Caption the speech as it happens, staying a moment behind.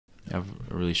have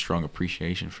a really strong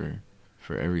appreciation for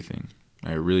everything.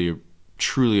 I really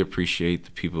truly appreciate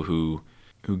the people who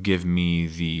give me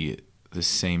the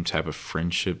same type of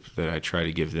friendship that I try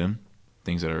to give them,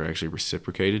 things that are actually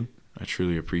reciprocated. I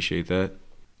truly appreciate that.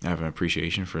 I have an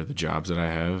appreciation for the jobs that I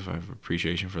have. I have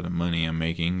appreciation for the money I'm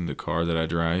making, the car that I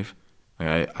drive.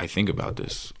 I think about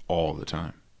this all the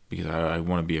time because I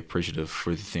want to be appreciative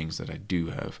for the things that I do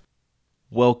have.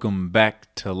 Welcome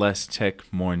back to Less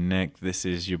Tech, More Neck. This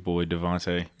is your boy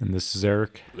DeVanté. And this is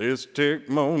Eric. Let's take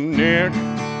more neck.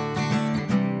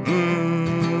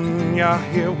 Y'all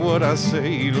hear what I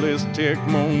say? Let's take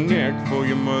more neck for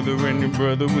your mother and your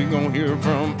brother. We gon' hear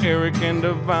from Eric and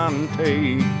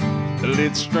DeVanté.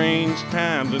 It's strange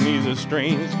times and these are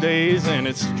strange days, and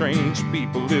it's strange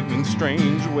people live in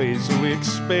strange ways. So we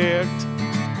expect,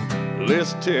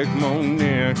 let's take more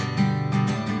neck.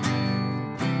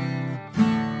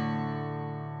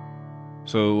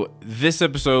 So this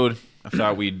episode, I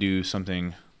thought we'd do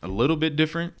something a little bit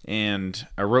different, and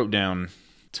I wrote down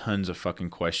tons of fucking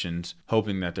questions,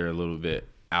 hoping that they're a little bit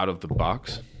out of the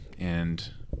box. And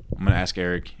I'm going to ask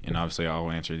Eric, and obviously I'll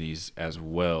answer these as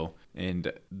well.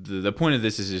 And the point of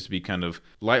this is just to be kind of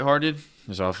lighthearted.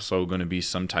 There's also going to be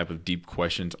some type of deep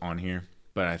questions on here,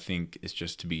 but I think it's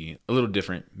just to be a little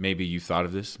different. Maybe you thought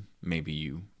of this, maybe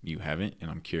you haven't, and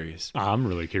I'm curious. I'm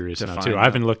really curious now too. I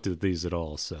haven't looked at these at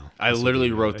all, so I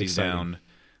literally wrote these down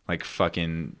like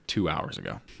fucking 2 hours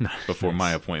ago before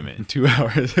my appointment. 2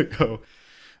 hours ago.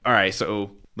 All right,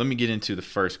 so let me get into the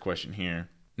first question here.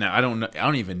 Now, I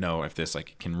don't even know if this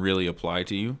like can really apply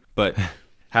to you, but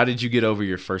how did you get over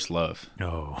your first love?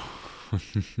 Oh,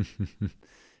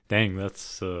 dang,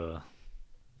 that's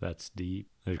deep.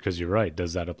 Because you're right.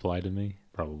 Does that apply to me?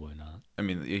 Probably not. I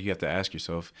mean, you have to ask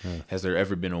yourself: has there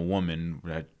ever been a woman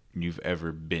that you've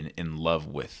ever been in love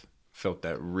with? Felt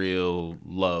that real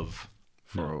love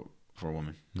for a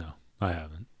woman? No, I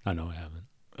haven't. I know I haven't.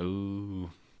 Oh,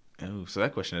 so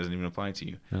that question doesn't even apply to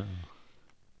you. Uh-oh.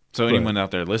 So anyone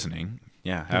out there listening,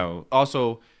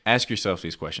 also ask yourself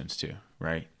these questions too,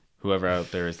 right? Whoever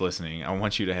out there is listening, I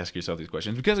want you to ask yourself these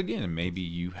questions because, again, maybe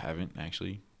you haven't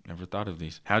actually ever thought of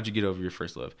these. How'd you get over your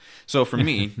first love? So for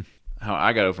me, how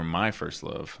I got over my first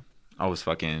love, I was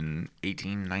fucking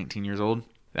 18, 19 years old.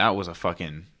 That was a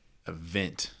fucking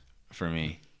event for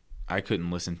me. I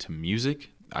couldn't listen to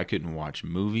music. I couldn't watch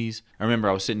movies. I remember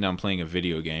I was sitting down playing a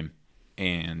video game,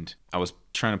 and I was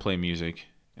trying to play music,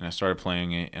 and I started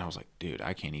playing it, and I was like, dude,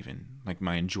 I can't even, like,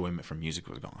 my enjoyment for music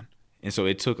was gone. And so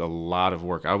it took a lot of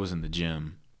work. I was in the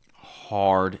gym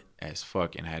hard as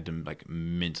fuck and had to, like,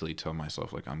 mentally tell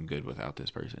myself, like, I'm good without this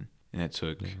person. And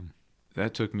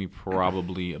that took me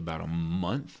probably about a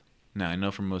month. Now, I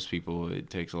know for most people it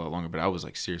takes a lot longer, but I was,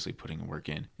 like, seriously putting work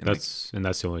in. And that's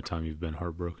the only time you've been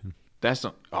heartbroken? That's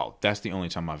the only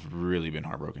time I've really been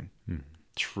heartbroken.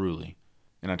 Truly.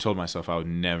 And I told myself I would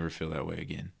never feel that way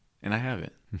again. And I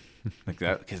haven't. Like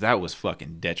that, because that was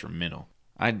fucking detrimental.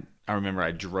 I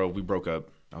remember we broke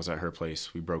up. I was at her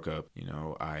place. We broke up. You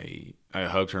know, I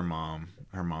hugged her mom.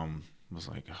 Her mom was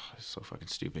like, oh, it's so fucking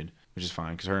stupid, which is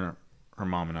fine because her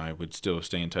mom and I would still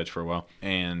stay in touch for a while.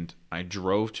 And I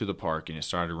drove to the park and it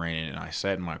started raining and I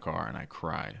sat in my car and I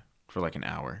cried for like an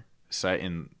hour. Sat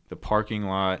in the parking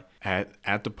lot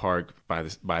at the park by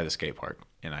the skate park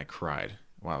and I cried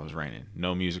while it was raining.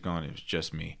 No music on. It was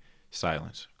just me.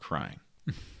 Silence. Crying.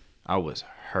 I was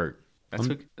hurt.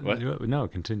 No,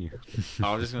 continue.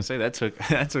 I was just gonna say that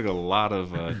took a lot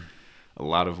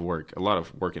of work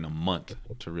in a month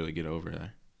to really get over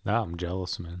there. I'm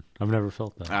jealous, man. I've never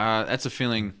felt that. That's a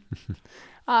feeling.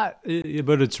 But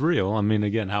it's real. I mean,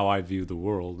 again, how I view the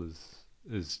world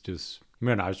is just.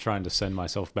 Man, I was trying to send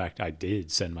myself back. I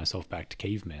did send myself back to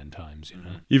caveman times, you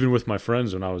know. Even with my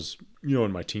friends when I was,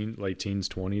 in my late teens,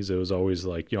 20s, it was always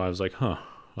like, I was like,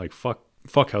 like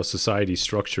fuck how society's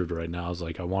structured right now. I was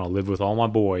like, I want to live with all my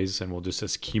boys and we'll just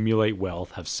accumulate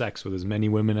wealth, have sex with as many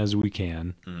women as we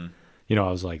can. I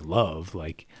was like,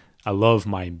 I love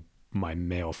my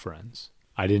male friends.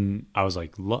 I was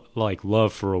like,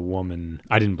 love for a woman.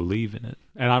 I didn't believe in it.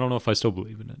 And I don't know if I still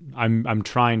believe in it. I'm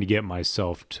trying to get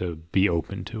myself to be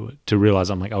open to it, to realize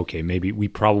I'm like, okay, maybe we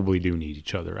probably do need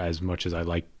each other as much as I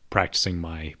like practicing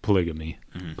my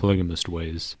polygamist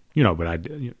ways, but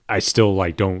I still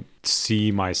like don't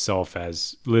see myself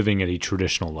as living a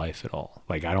traditional life at all.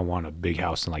 Like, I don't want a big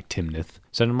house in like Timnath,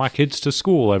 sending my kids to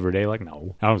school every day. Like,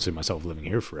 no, I don't see myself living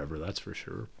here forever. That's for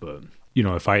sure. But,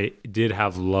 if I did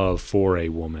have love for a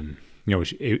woman,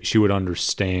 she would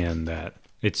understand that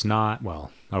it's not,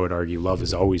 I would argue love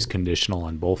is always conditional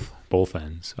on both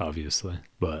ends, obviously,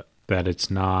 but that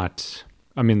it's not,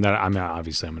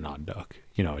 obviously I'm an odd duck.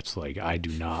 it's like, I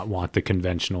do not want the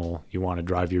conventional, you want to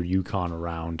drive your Yukon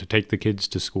around to take the kids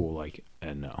to school. Like,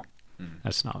 and no,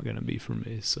 that's not going to be for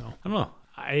me. So I don't know.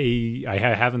 I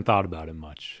haven't thought about it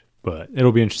much, but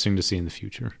it'll be interesting to see in the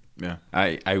future. Yeah.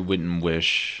 I wouldn't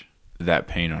wish that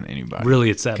pain on anybody. Really,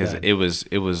 it's that bad. Because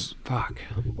it was, fuck.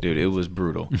 Dude, it was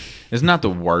brutal. It's not the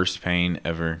worst pain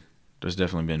ever. There's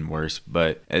definitely been worse,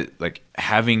 but like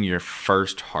having your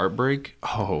first heartbreak,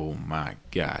 oh my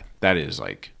God. That is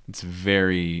like, it's a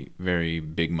very, very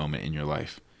big moment in your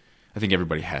life. I think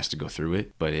everybody has to go through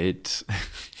it, but it's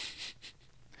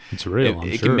real.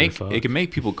 It can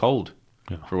make people cold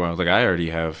for a while. Like I already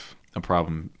have a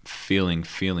problem feeling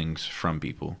feelings from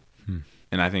people.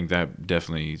 And I think that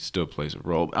definitely still plays a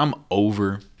role. I'm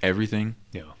over everything.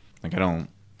 Yeah. Like I don't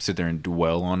sit there and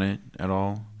dwell on it at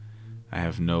all. I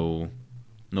have no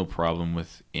problem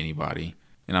with anybody,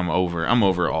 and I'm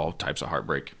over all types of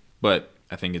heartbreak. But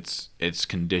I think it's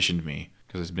conditioned me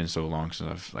because it's been so long since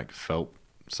I've like felt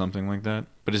something like that.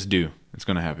 But it's due. It's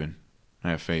gonna happen.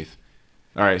 I have faith.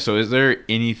 All right. So is there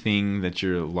anything that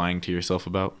you're lying to yourself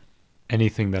about?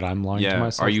 Anything that I'm lying to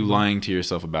myself? Are you lying to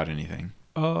yourself about anything?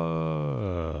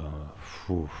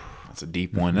 That's a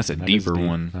deep one. That's a deeper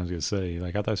one. I was gonna say,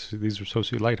 like, I thought these were supposed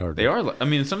to be lighthearted. They are. I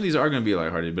mean, some of these are gonna be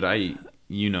lighthearted, but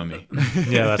you know me.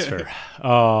 Yeah, that's fair.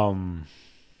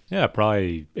 Yeah,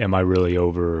 probably. Am I really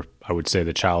over, I would say,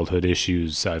 the childhood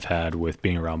issues I've had with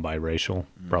being around biracial?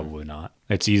 Probably not.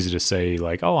 It's easy to say,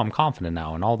 like, oh, I'm confident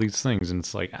now and all these things. And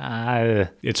it's like,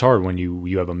 it's hard when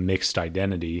you have a mixed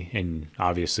identity and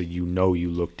obviously you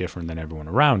look different than everyone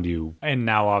around you. And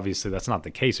now, obviously, that's not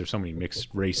the case. There's so many mixed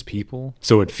race people.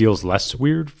 So it feels less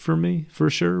weird for me, for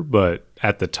sure. But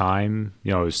at the time,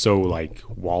 it was so, like,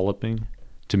 walloping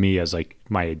to me as, like,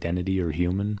 my identity or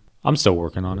human. I'm still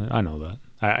working on it. I know that.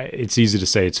 It's easy to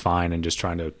say it's fine and just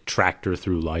trying to tractor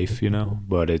through life,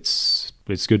 but it's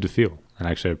good to feel. And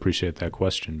actually, I appreciate that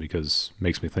question because it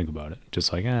makes me think about it.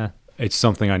 Just like, it's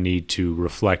something I need to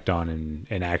reflect on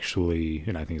and actually,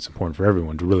 and I think it's important for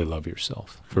everyone to really love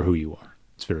yourself for who you are.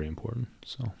 It's very important.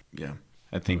 So yeah,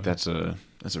 I think that's a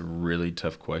really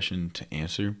tough question to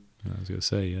answer. I was gonna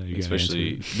say, yeah,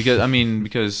 especially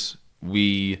because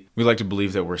we like to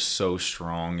believe that we're so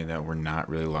strong and that we're not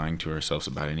really lying to ourselves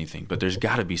about anything. But there's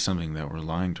got to be something that we're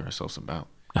lying to ourselves about.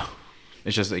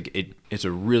 It's just like it's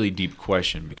a really deep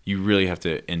question. You really have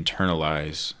to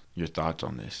internalize your thoughts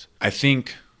on this. I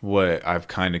think what I've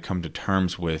kind of come to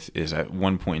terms with is at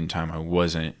one point in time I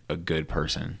wasn't a good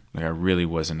person. Like I really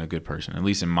wasn't a good person, at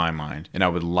least in my mind. And I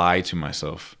would lie to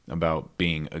myself about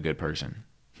being a good person.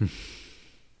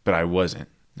 But I wasn't.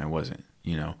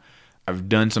 I've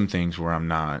done some things where I'm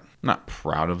not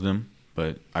proud of them,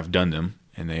 but I've done them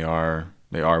and they are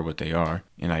what they are.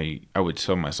 And I would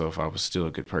tell myself I was still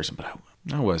a good person, but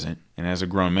I wasn't. And as a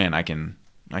grown man, I can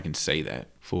say that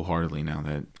full-heartedly now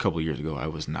that a couple of years ago I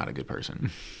was not a good person.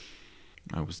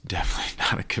 I was definitely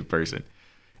not a good person.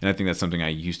 And I think that's something I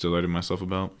used to lie to myself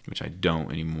about, which I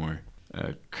don't anymore.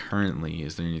 Currently,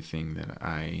 is there anything that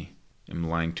I am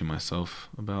lying to myself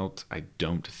about? I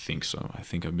don't think so. I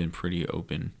think I've been pretty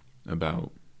open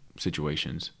about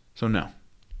situations. So no,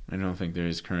 I don't think there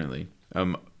is currently.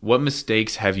 What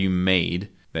mistakes have you made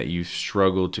that you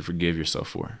struggled to forgive yourself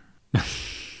for?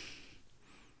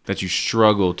 That you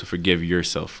struggle to forgive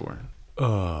yourself for?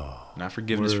 Not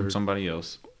forgiveness from somebody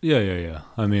else. Yeah.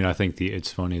 I mean, I think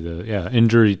it's funny,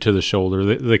 injury to the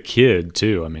shoulder, the kid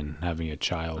too. I mean, having a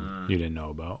child you didn't know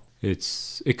about.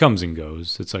 It comes and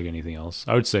goes. It's like anything else.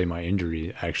 I would say my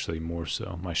injury actually more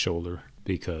so, my shoulder,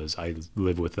 because I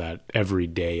live with that every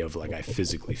day of like I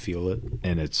physically feel it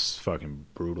and it's fucking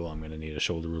brutal. I'm going to need a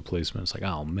shoulder replacement. It's like,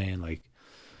 oh man, like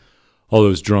all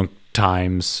those drunk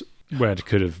times where it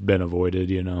could have been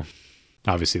avoided,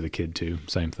 Obviously the kid too,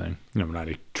 same thing. I'm not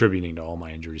attributing to all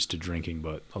my injuries to drinking,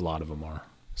 but a lot of them are.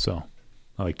 So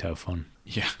I like to have fun.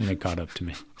 Yeah. And it caught up to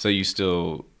me. So you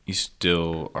still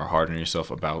are hard on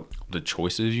yourself about the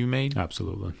choices you made?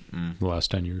 Absolutely. The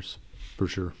last 10 years, for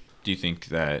sure. Do you think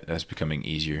that that's becoming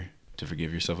easier to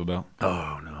forgive yourself about?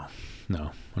 Oh, no,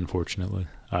 unfortunately.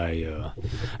 I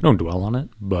don't dwell on it,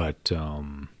 but,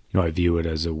 I view it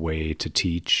as a way to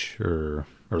teach or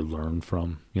learn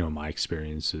from, my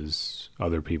experiences,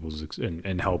 other people's,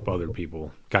 and help other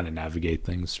people kind of navigate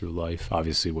things through life.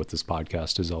 Obviously, what this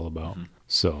podcast is all about. Mm-hmm.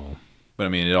 So. But I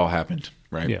mean, it all happened,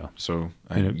 right? Yeah. So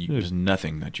there's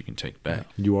nothing that you can take back.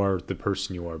 You are the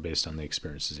person you are based on the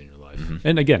experiences in your life. Mm-hmm.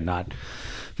 And again,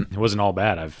 it wasn't all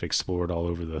bad. I've explored all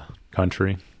over the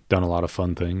country, done a lot of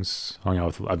fun things,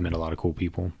 I've met a lot of cool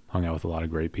people, hung out with a lot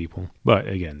of great people. But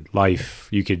again, life,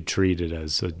 you could treat it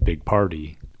as a big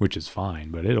party which is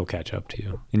fine, but it'll catch up to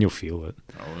you and you'll feel it.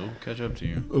 Oh, it'll catch up to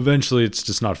you. Eventually, it's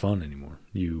just not fun anymore.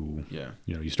 You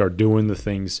start doing the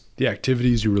things, the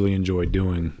activities you really enjoy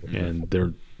doing, and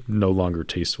they're no longer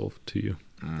tasteful to you.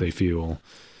 They feel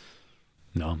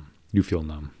numb. You feel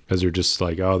numb because they're just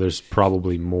like, oh, there's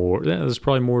probably more. Yeah, there's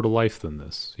probably more to life than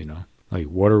this, you know? Like,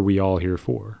 what are we all here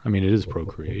for? I mean, it is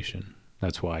procreation.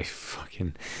 That's why I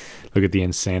fucking look at the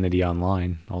insanity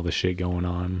online, all the shit going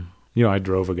on. You know, I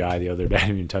drove a guy the other day. I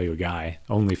didn't even tell you a guy.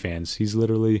 OnlyFans. He's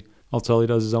literally, all he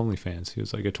does is OnlyFans. He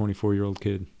was like a 24-year-old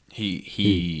kid.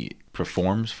 He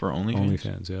performs for OnlyFans?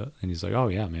 OnlyFans, yeah. And he's like, oh,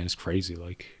 yeah, man, it's crazy.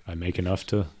 Like, I make enough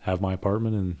to have my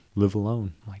apartment and live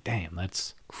alone. I'm like, damn,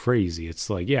 that's crazy. It's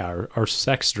like, yeah, our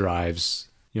sex drives,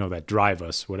 you know, that drive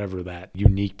us, whatever that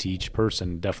unique to each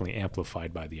person, definitely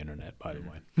amplified by the internet, by the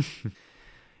way.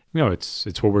 You know, it's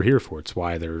what we're here for. It's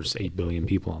why there's 8 billion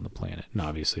people on the planet. And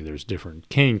obviously there's different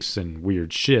kinks and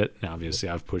weird shit. And obviously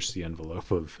I've pushed the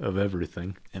envelope of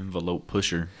everything. Envelope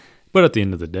pusher. But at the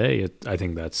end of the day, I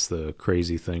think that's the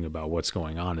crazy thing about what's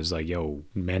going on is like, yo,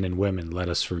 men and women, let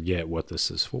us forget what this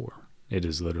is for. It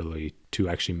is literally to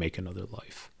actually make another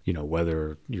life. You know,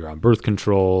 whether you're on birth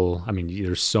control. I mean,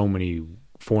 there's so many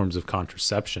forms of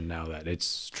contraception now that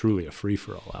it's truly a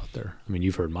free-for-all out there. I mean,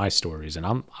 you've heard my stories, and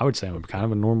I would say I'm kind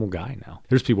of a normal guy now.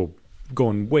 There's people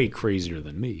going way crazier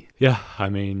than me. Yeah, I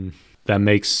mean, that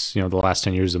makes, you know, the last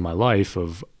 10 years of my life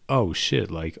of, oh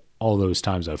shit, like all those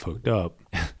times I've hooked up,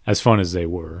 as fun as they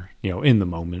were, you know, in the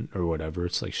moment or whatever,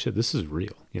 it's like, shit, this is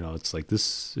real. You know, it's like,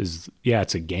 this is, yeah,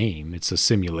 it's a game. It's a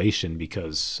simulation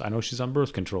because I know she's on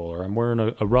birth control or I'm wearing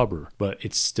a rubber, but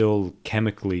it's still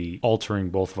chemically altering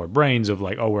both of our brains of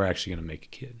like, oh, we're actually going to make a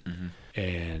kid.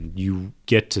 And you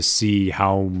get to see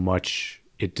how much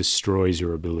it destroys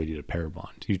your ability to pair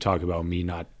bond. You talk about me,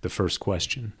 not the first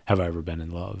question. Have I ever been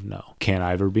in love? No. Can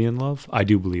I ever be in love? I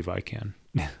do believe I can.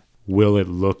 Will it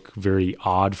look very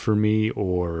odd for me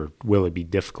or will it be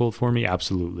difficult for me?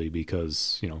 Absolutely,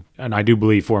 because, you know, and I do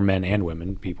believe for men and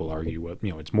women, people argue,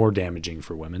 you know, it's more damaging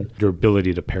for women. Your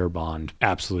ability to pair bond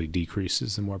absolutely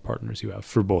decreases the more partners you have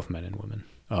for both men and women.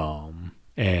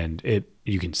 And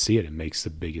you can see it makes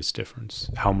the biggest difference.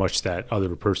 How much that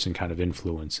other person kind of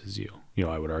influences you. You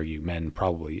know, I would argue men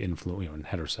probably influence, you know, in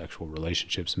heterosexual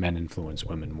relationships, men influence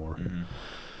women more.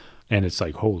 And it's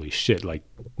like, holy shit, like,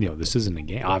 you know, this isn't a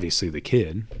game. Obviously the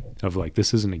kid of like,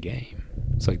 this isn't a game.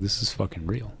 It's like, this is fucking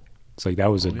real. It's like, that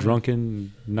was a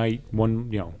drunken night,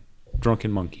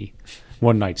 drunken monkey,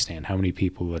 one night stand. How many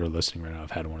people that are listening right now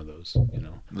have had one of those, you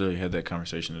know? Literally had that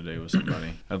conversation today with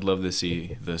somebody. I'd love to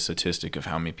see the statistic of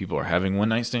how many people are having one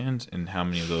night stands and how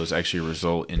many of those actually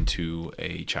result into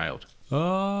a child.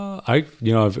 I've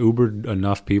Ubered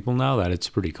enough people now that it's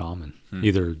pretty common.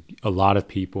 Either a lot of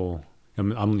people,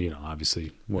 I'm you know,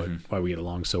 obviously why we get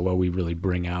along so well, we really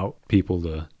bring out people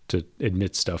to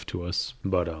admit stuff to us.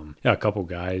 But yeah, a couple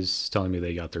guys telling me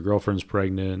they got their girlfriends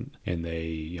pregnant and they,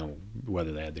 you know,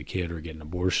 whether they had the kid or get an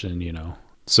abortion, you know.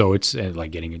 So it's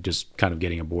like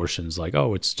getting abortions like,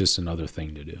 oh, it's just another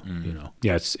thing to do, you know.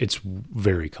 Yeah, it's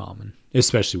very common,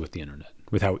 especially with the internet,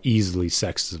 with how easily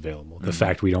sex is available. The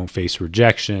fact we don't face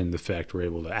rejection, the fact we're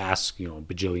able to ask, you know, a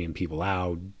bajillion people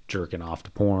out, jerking off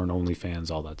to porn,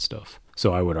 OnlyFans, all that stuff.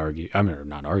 So I would argue, I mean, or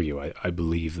not argue, I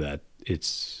believe that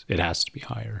it has to be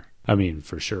higher. I mean,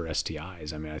 for sure,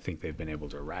 STIs. I mean, I think they've been able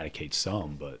to eradicate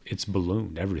some, but it's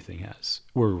ballooned. Everything has.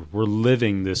 We're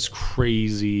living this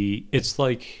crazy. It's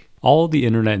like all the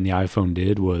internet and the iPhone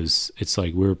did was, it's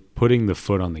like we're putting the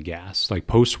foot on the gas. Like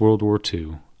post World War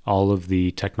II, all of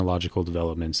the technological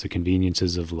developments, the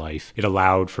conveniences of life, it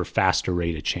allowed for faster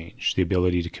rate of change, the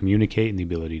ability to communicate and the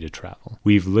ability to travel.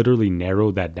 We've literally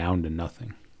narrowed that down to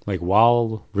nothing. Like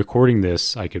while recording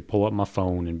this, I could pull up my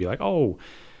phone and be like, oh,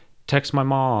 text my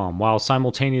mom while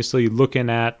simultaneously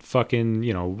looking at fucking,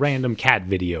 you know, random cat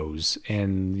videos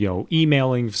and, you know,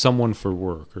 emailing someone for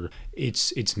work. Or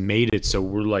it's made it so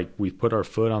we're like, we've put our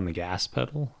foot on the gas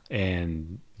pedal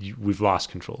and we've lost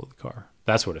control of the car.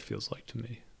 That's what it feels like to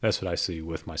me. That's what I see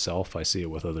with myself. I see it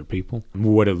with other people.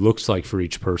 What it looks like for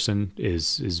each person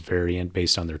is variant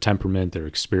based on their temperament, their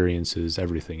experiences,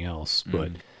 everything else.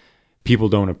 But people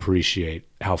don't appreciate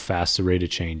how fast the rate of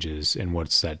change is and what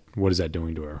is that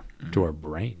doing to our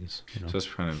brains. You know? So that's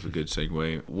kind of a good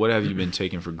segue. What have you been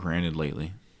taking for granted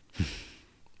lately?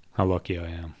 How lucky I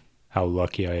am. How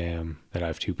lucky I am that I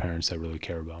have two parents that really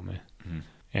care about me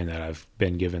and that I've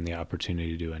been given the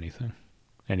opportunity to do anything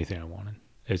I wanted.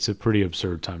 It's a pretty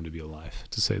absurd time to be alive,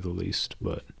 to say the least,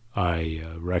 but I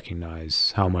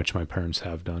recognize how much my parents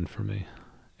have done for me.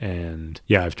 And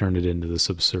yeah, I've turned it into this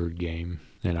absurd game.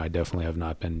 And I definitely have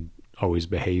not been always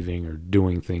behaving or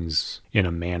doing things in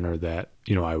a manner that,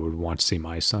 you know, I would want to see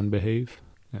my son behave.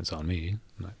 That's on me.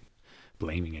 I'm not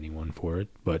blaming anyone for it.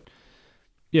 But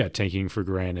yeah, taking for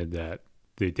granted that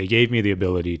they gave me the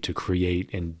ability to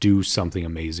create and do something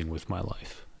amazing with my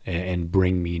life and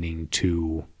bring meaning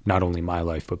to not only my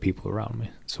life, but people around me.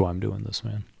 That's why I'm doing this,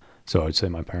 man. So I'd say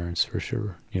my parents for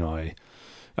sure. You know,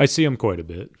 I see them quite a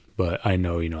bit, but I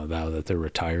know, you know, now that they're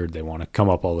retired, they want to come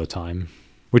up all the time,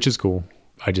 which is cool.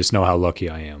 I just know how lucky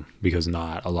I am because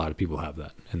not a lot of people have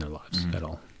that in their lives at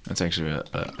all. That's actually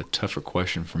a tougher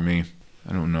question for me.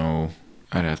 I don't know.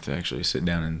 I'd have to actually sit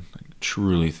down and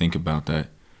truly think about that.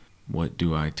 What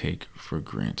do I take for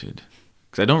granted?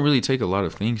 Because I don't really take a lot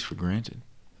of things for granted.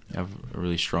 I have a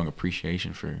really strong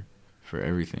appreciation for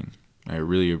everything. I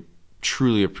really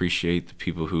truly appreciate the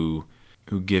people who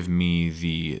give me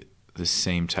the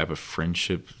same type of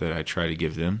friendship that I try to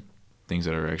give them, things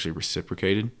that are actually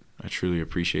reciprocated. I truly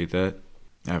appreciate that.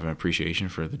 I have an appreciation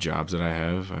for the jobs that I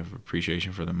have. I have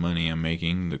appreciation for the money I'm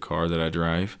making, the car that I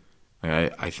drive.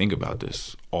 I think about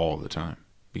this all the time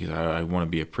because I want to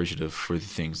be appreciative for the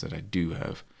things that I do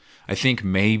have. I think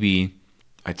maybe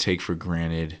I take for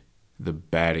granted the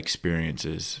bad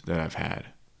experiences that I've had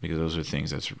because those are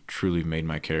things that's truly made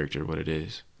my character what it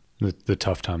is. The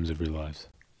tough times of your lives.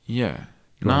 Yeah.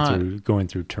 Going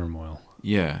through turmoil.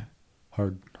 Yeah.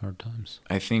 Hard times.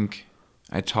 I think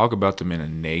I talk about them in a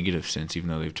negative sense, even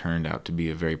though they've turned out to be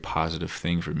a very positive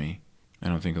thing for me. I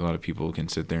don't think a lot of people can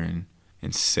sit there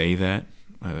and say that.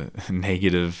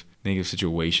 Negative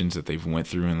situations that they've went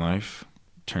through in life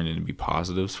turned into be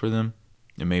positives for them.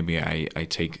 And maybe I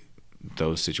take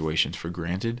those situations for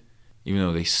granted, even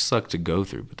though they suck to go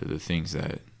through, but they're the things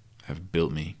that have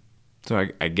built me. So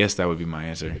I guess that would be my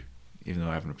answer, even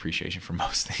though I have an appreciation for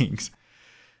most things.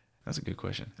 That's a good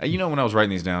question. You know, when I was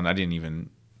writing these down, I didn't even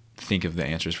think of the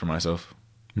answers for myself.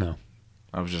 No.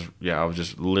 I was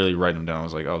just literally writing them down. I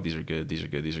was like, oh, these are good, these are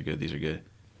good, these are good, these are good.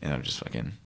 And I'm just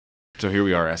fucking. So here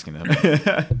we are asking them.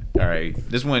 All right.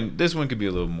 This one could be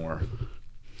a little more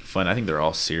fun. I think they're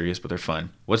all serious, but they're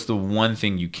fun. What's the one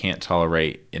thing you can't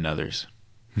tolerate in others?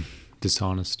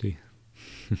 Dishonesty.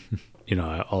 You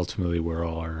know, ultimately we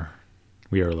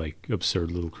are like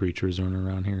absurd little creatures running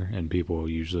around here, and people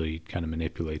usually kind of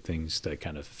manipulate things that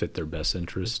kind of fit their best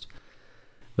interest.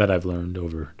 That I've learned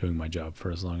over doing my job for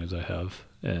as long as I have.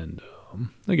 And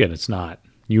again, it's not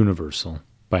universal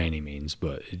by any means,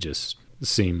 but it just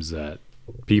seems that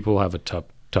people have a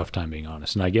tough time being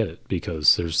honest. And I get it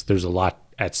because there's a lot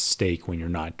at stake when you're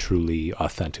not truly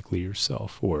authentically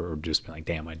yourself, or just being like,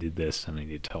 damn, I did this and I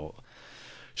need to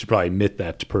should probably admit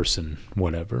that to person,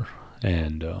 whatever.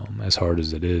 And as hard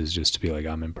as it is just to be like,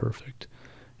 I'm imperfect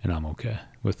and I'm okay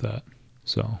with that.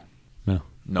 So, yeah.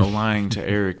 No lying to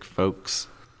Eric, folks.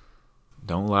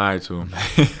 Don't lie to him.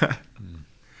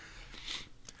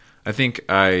 I think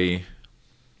I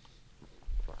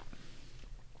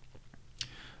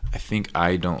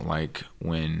don't like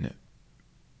when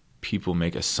people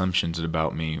make assumptions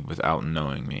about me without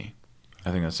knowing me.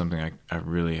 I think that's something I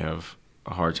really have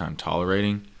a hard time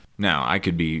tolerating. Now, I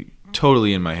could be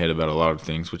totally in my head about a lot of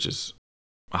things, which is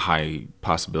a high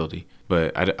possibility.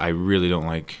 But I really don't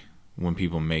like when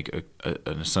people make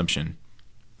an assumption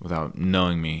without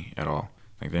knowing me at all.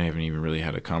 Like, they haven't even really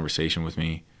had a conversation with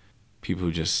me. People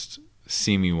who just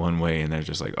see me one way and they're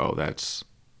just like, oh, that's...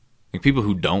 Like, people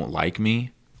who don't like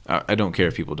me, I don't care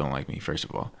if people don't like me, first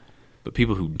of all. But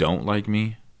people who don't like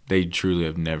me, they truly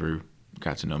have never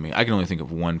got to know me. I can only think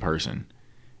of one person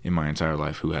in my entire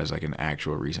life who has, like, an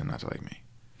actual reason not to like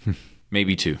me.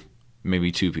 Maybe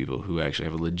two people who actually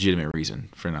have a legitimate reason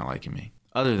for not liking me.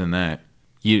 Other than that,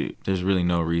 there's really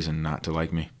no reason not to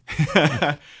like me.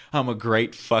 I'm a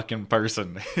great fucking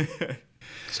person.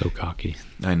 So cocky.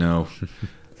 I know.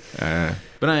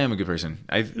 But I am a good person.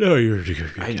 No, you're a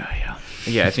good guy.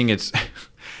 Yeah, I think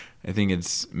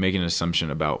it's making an assumption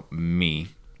about me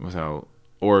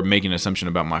or making an assumption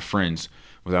about my friends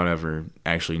without ever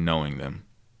actually knowing them.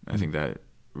 I think that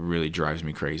really drives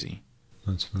me crazy.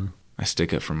 That's fair. I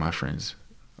stick up for my friends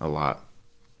a lot.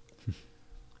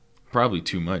 Probably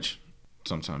too much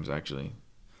sometimes, actually.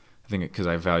 I think because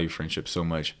I value friendship so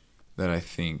much that I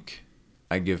think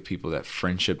I give people that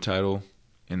friendship title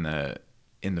in the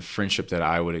friendship that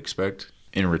I would expect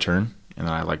in return, and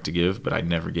that I like to give, but I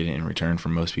never get it in return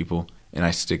from most people. And I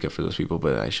stick up for those people,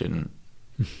 but I shouldn't.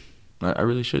 I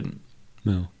really shouldn't.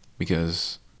 No.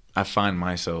 Because I find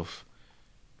myself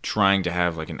trying to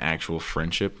have like an actual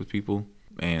friendship with people,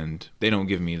 and they don't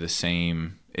give me the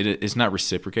same. It's not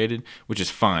reciprocated, which is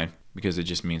fine, because it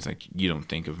just means like you don't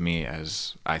think of me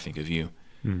as I think of you.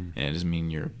 And it doesn't mean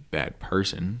you're a bad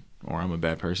person or I'm a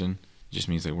bad person. It just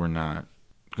means that we're not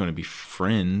going to be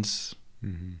friends.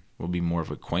 Mm-hmm. We'll be more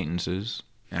of acquaintances.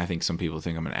 And I think some people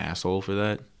think I'm an asshole for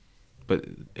that. But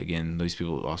again, these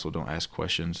people also don't ask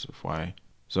questions of why.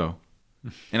 So,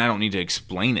 and I don't need to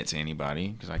explain it to anybody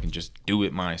because I can just do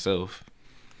it myself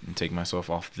and take myself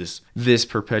off this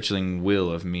perpetuating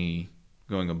wheel of me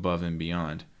going above and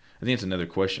beyond. I think it's another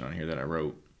question on here that I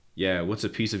wrote. Yeah, what's a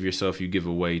piece of yourself you give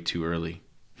away too early?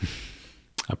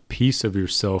 A piece of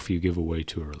yourself you give away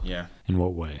too early. Yeah. In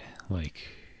what way? Like,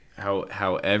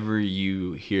 however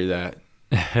you hear that,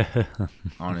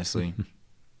 honestly.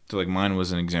 So like mine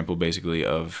was an example basically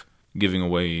of giving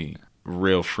away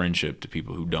real friendship to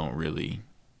people who don't really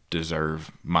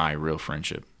deserve my real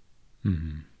friendship.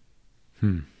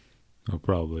 Well,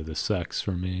 probably the sex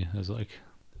for me is like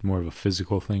more of a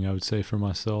physical thing, I would say, for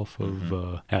myself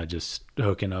of just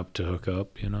hooking up to hook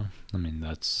up, you know? I mean,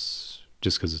 that's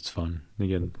just because it's fun.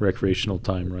 Again, recreational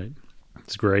time, right?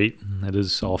 It's great. It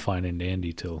is all fine and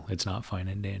dandy till it's not fine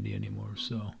and dandy anymore.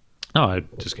 So, no, I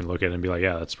just can look at it and be like,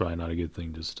 yeah, that's probably not a good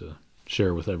thing just to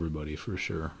share with everybody for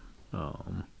sure.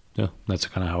 Yeah, that's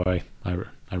kind of how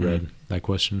I read that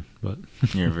question. But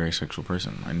you're a very sexual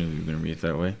person. I knew you were going to read it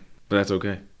that way, but that's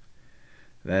okay.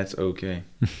 That's okay.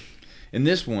 In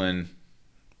this one,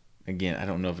 again, I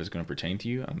don't know if it's going to pertain to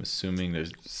you. I'm assuming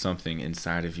there's something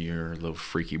inside of your little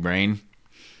freaky brain.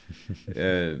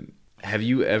 Have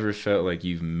you ever felt like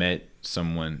you've met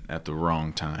someone at the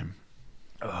wrong time?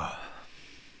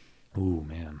 Ooh,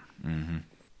 man. Mm-hmm.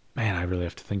 Man, I really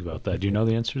have to think about that. Do you know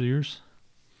the answer to yours?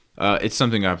 It's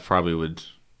something I probably would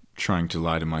trying to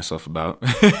lie to myself about.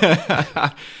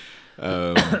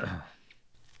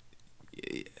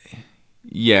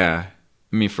 Yeah.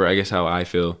 I mean, I guess how I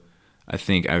feel, I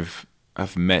think I've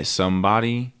met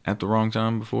somebody at the wrong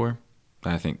time before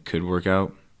that I think could work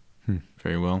out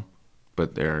very well,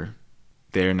 but they're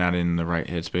not in the right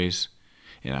headspace,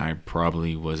 and I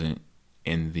probably wasn't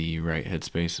in the right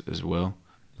headspace as well.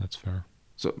 That's fair.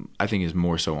 So I think it's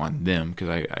more so on them because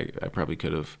I probably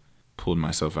could have pulled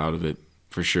myself out of it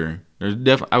for sure. I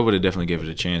would have definitely given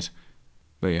it a chance,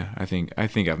 but yeah, I think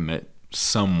I've met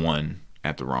someone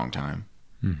at the wrong time.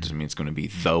 Doesn't mean it's going to be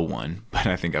the one, but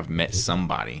I think I've met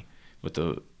somebody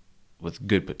with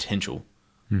good potential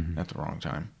at the wrong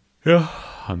time. Yeah,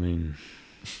 I mean,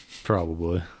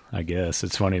 probably. I guess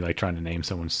it's funny, like trying to name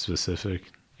someone specific.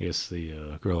 I guess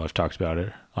the girl I've talked about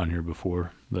it on here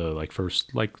before, the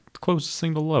first closest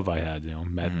single love I had,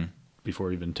 met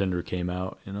before even Tinder came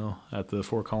out, at the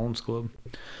Four Columns Club.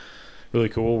 Really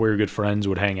cool. We were good friends,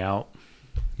 would hang out,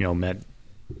 met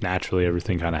naturally.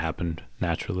 Everything kind of happened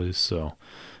naturally. So,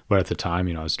 but at the time,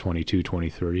 I was 22,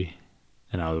 23,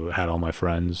 and I had all my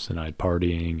friends, and I had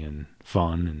partying and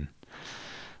fun, and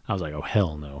I was like, oh,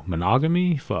 hell no.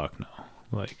 Monogamy? Fuck no.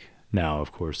 Like, now,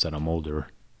 of course, that I'm older,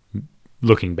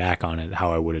 looking back on it,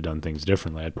 how I would have done things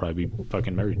differently, I'd probably be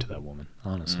fucking married to that woman,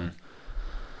 honestly.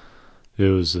 It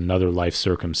was another life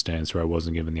circumstance where I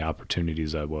wasn't given the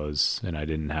opportunities I was, and I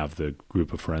didn't have the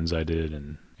group of friends I did,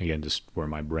 and again, just where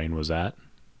my brain was at.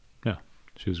 Yeah,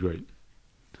 she was great.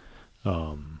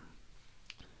 I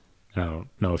don't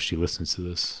know if she listens to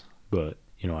this, but,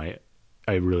 I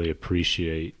really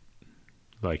appreciate,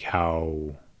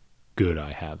 how good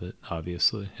I have it,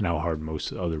 obviously, and how hard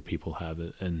most other people have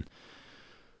it. And,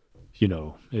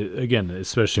 again,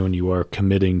 especially when you are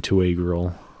committing to a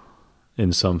girl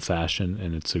in some fashion,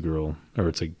 and it's a girl, or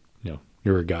it's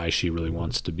you're a guy she really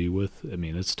wants to be with. I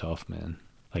mean, it's tough, man.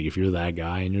 Like, if you're that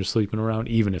guy and you're sleeping around,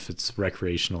 even if it's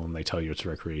recreational and they tell you it's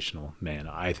recreational, man,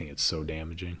 I think it's so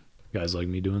damaging. Guys like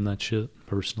me doing that shit,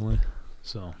 personally.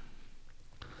 So,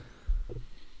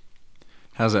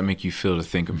 how does that make you feel to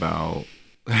think about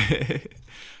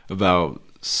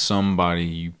somebody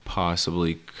you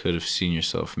possibly could have seen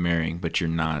yourself marrying, but you're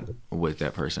not with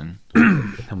that person?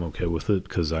 I'm okay with it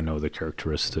because I know the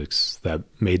characteristics that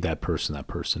made that person,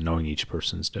 knowing each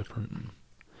person's different.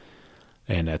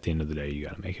 And at the end of the day, you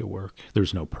got to make it work.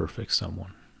 There's no perfect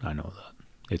someone. I know that.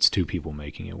 It's two people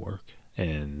making it work.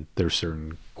 And there's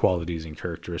certain qualities and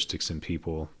characteristics in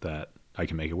people that I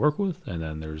can make it work with, and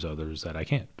then there's others that I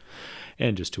can't.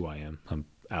 And just who I am. I'm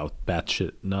out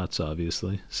batshit nuts,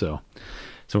 obviously. So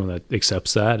someone that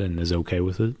accepts that and is okay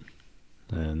with it.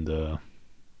 And,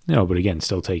 but again,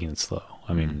 still taking it slow.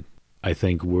 I mean, I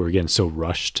think we're getting so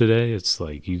rushed today. It's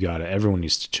like everyone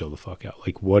needs to chill the fuck out.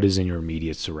 Like, what is in your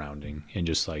immediate surrounding? And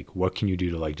just what can you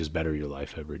do to just better your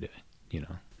life every day?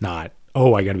 Not,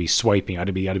 oh, I got to be swiping. I got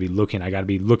to be looking. I got to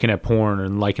be looking at porn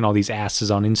and liking all these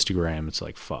asses on Instagram. It's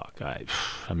like, fuck. I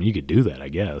mean, you could do that, I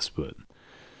guess, but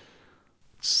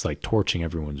it's like torching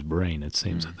everyone's brain, it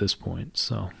seems, at this point.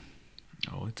 So,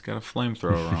 Oh, it's got a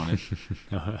flamethrower on it.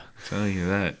 Tell you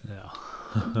that.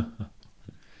 Yeah.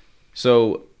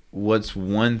 So, what's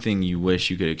one thing you wish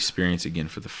you could experience again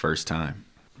for the first time?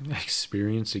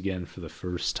 Experience again for the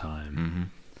first time. Mm-hmm.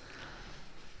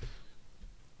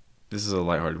 This is a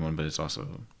lighthearted one, but it's also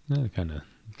kind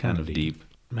of deep.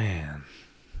 Man,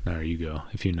 there you go.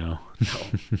 If you know.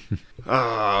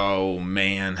 Oh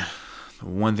man, the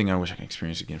one thing I wish I could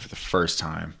experience again for the first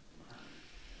time.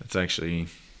 That's actually,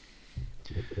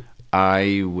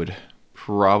 I would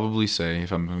probably say,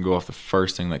 if I'm gonna go off the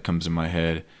first thing that comes in my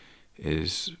head,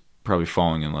 is probably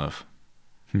falling in love.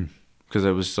 Because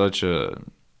it was such a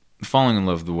falling in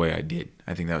love the way I did.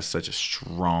 I think that was such a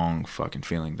strong fucking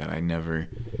feeling that I never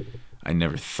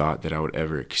thought that I would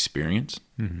ever experience.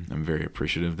 Mm-hmm. I'm very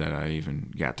appreciative that I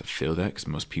even got to feel that,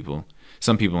 because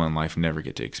some people in life never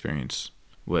get to experience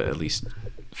what at least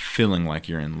feeling like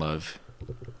you're in love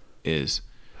is.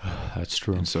 That's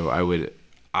true. And so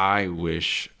I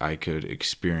wish I could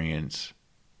experience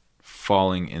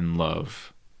falling in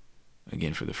love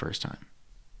again for the first time.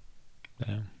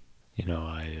 Yeah. You know,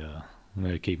 I'm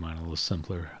gonna keep mine a little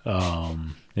simpler. I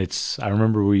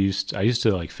remember I used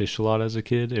to like fish a lot as a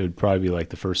kid. It would probably be like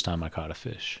the first time I caught a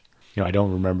fish. You know, I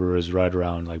don't remember. It was right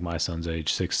around like my son's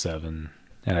age, 6, 7,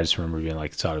 and I just remember being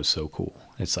like, thought it was so cool.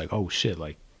 It's like, oh shit,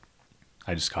 like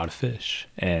I just caught a fish,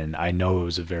 and I know it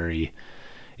was a very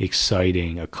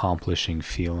exciting, accomplished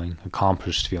feeling.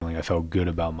 I felt good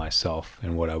about myself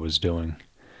and what I was doing,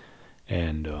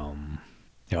 and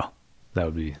yeah. That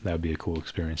would be a cool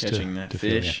experience. Catching that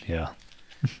fish. Yeah.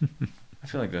 I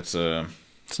feel like it's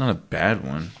not a bad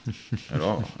one at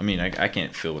all. I mean, I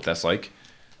can't feel what that's like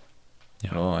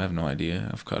at all. I have no idea.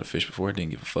 I've caught a fish before. I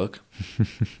didn't give a fuck.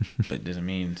 But it doesn't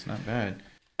mean it's not bad.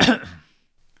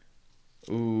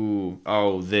 Ooh.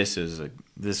 Oh, this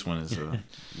one is a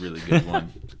really good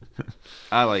one.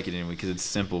 I like it anyway because it's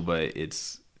simple, but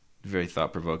it's very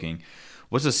thought-provoking.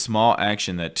 What's a small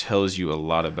action that tells you a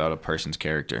lot about a person's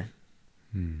character?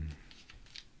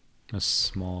 A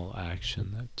small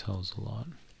action that tells a lot.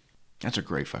 That's a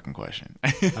great fucking question.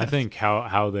 I think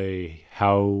how they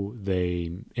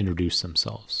introduce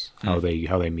themselves, how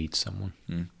they meet someone.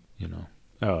 You know,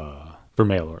 for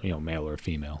male or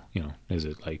female. You know, is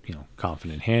it like, you know,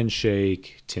 confident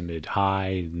handshake, timid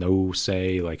hi, no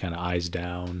say, like kind of eyes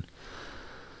down.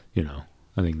 You know,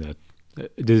 I think that.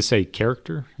 Did it say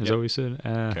character? Is that what you said?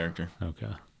 Character.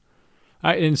 Okay.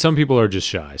 And some people are just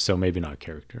shy, so maybe not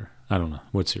character. I don't know.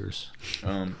 What's yours?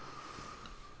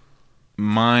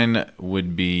 Mine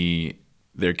would be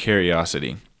their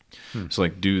curiosity. So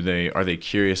like, are they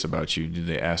curious about you? Do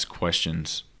they ask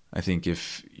questions? I think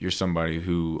if you're somebody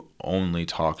who only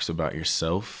talks about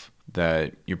yourself,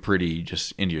 that you're pretty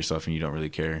just into yourself and you don't really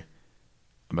care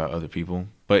about other people.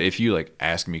 But if you like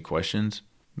ask me questions,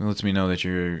 it lets me know that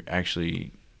you're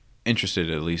actually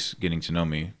interested, at least getting to know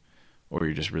me. Or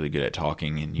you're just really good at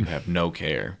talking and you have no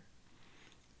care.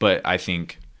 But I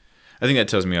think that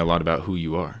tells me a lot about who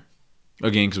you are.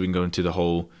 Again, because we can go into the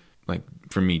whole, like,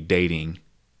 for me, dating.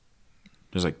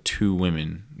 There's like 2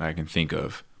 women that I can think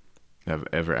of that have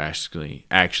ever actually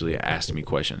asked me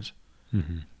questions.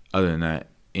 Mm-hmm. Other than that,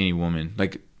 any woman,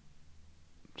 like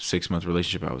 6-month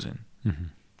relationship I was in,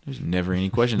 there's never any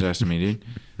questions asked of me, dude.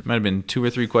 It might have been 2 or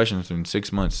 3 questions in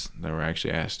 6 months that were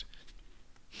actually asked.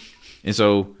 And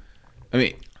so, I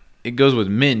mean, it goes with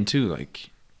men too.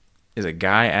 Like, is a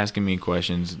guy asking me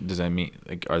questions? Does that mean,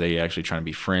 like, are they actually trying to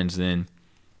be friends then?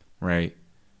 Right?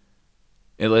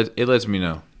 It lets me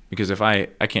know, because if I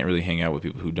can't really hang out with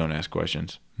people who don't ask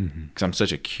questions, because I'm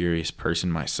such a curious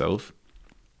person myself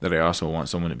that I also want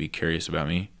someone to be curious about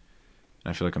me.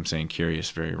 And I feel like I'm saying curious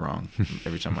very wrong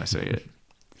every time I say it.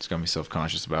 It's got me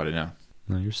self-conscious about it now.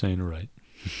 No, you're saying it right.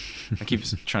 I keep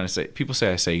trying to say. People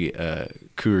say I say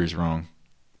Coors wrong.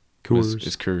 Coors.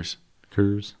 It's Coors.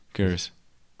 Coors. Coors.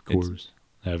 Coors.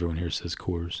 Everyone here says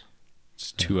Coors.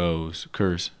 It's 2 O's.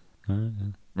 Coors.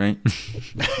 Right?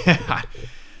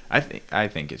 I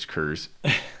think it's Coors.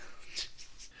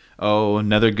 Oh,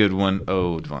 another good one.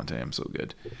 Oh, DeVanté, I'm so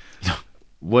good.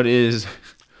 What is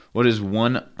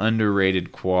one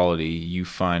underrated quality you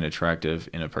find attractive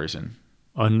in a person?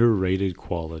 Underrated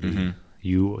quality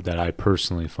that I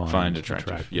personally find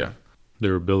attractive. Yeah.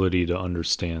 Their ability to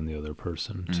understand the other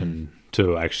person,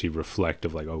 to actually reflect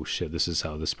of like, oh shit, this is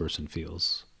how this person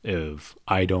feels. If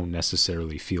I don't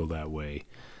necessarily feel that way,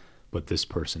 but this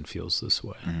person feels this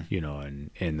way, you know,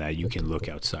 and that you can look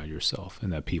outside yourself,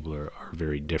 and that people are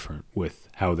very different with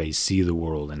how they see the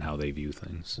world and how they view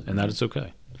things, and that it's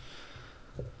okay.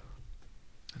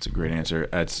 That's a great answer.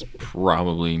 That's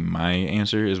probably my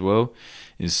answer as well,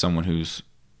 is someone who's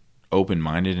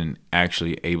open-minded and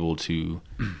actually able to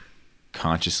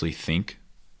consciously think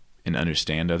and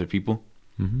understand other people.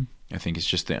 Mm-hmm. I think it's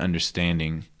just the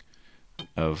understanding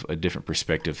of a different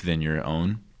perspective than your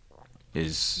own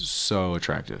is so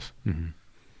attractive. Mm-hmm.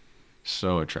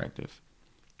 So attractive.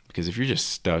 Because if you're just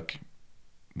stuck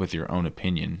with your own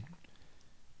opinion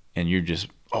and you're just,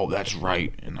 oh, that's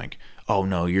right, and like, oh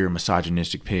no, you're a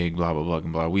misogynistic pig, blah blah blah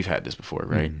and blah. We've had this before,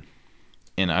 right? Mm-hmm.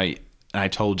 And I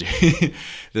told you,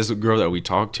 this girl that we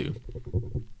talked to,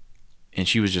 and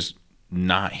she was just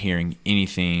not hearing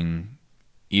anything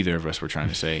either of us were trying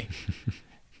to say.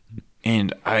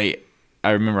 And I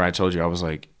remember I told you, I was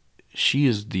like, she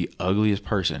is the ugliest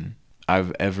person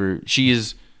she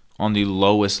is on the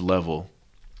lowest level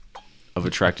of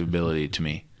attractability to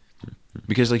me.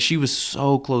 Because like she was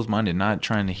so close-minded, not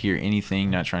trying to hear anything,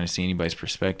 not trying to see anybody's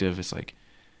perspective. It's like,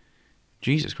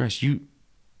 Jesus Christ, you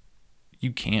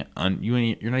can't,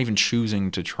 you're not even choosing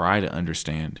to try to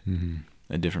understand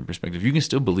a different perspective. You can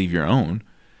still believe your own,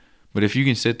 but if you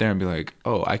can sit there and be like,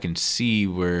 oh, I can see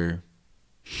where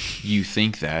you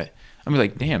think that, I'm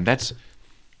like, damn, that's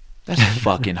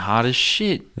fucking hot as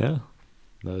shit. Yeah,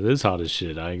 that is hot as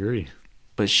shit. I agree.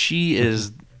 But she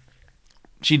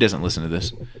doesn't listen to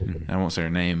this. I won't say her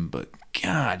name, but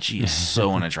God, she is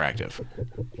so unattractive.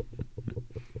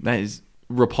 That is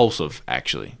repulsive,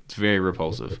 actually. It's very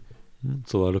repulsive.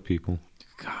 It's a lot of people,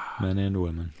 God. men and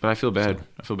women. But I feel bad.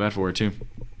 I feel bad for her too.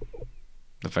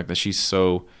 The fact that she's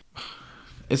so...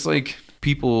 It's like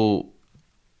people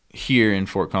here in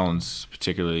Fort Collins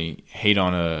particularly hate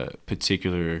on a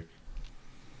particular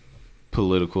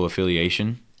political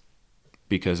affiliation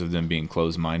because of them being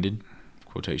closed-minded.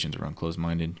 Quotations around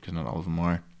closed-minded, because not all of them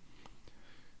are.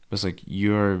 But it's like,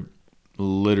 you're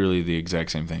literally the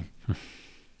exact same thing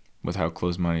with how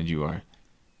closed-minded you are.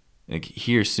 Like,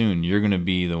 here soon, you're going to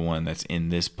be the one that's in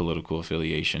this political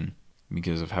affiliation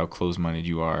because of how closed-minded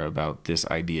you are about this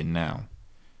idea now.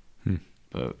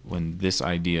 But when this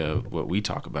idea, what we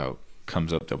talk about,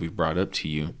 comes up that we've brought up to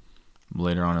you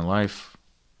later on in life,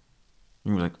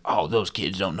 you're like, oh, those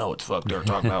kids don't know what the fuck they're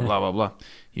talking about, blah, blah, blah.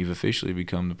 You've officially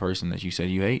become the person that you said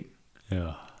you hate.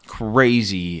 Yeah.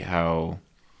 Crazy how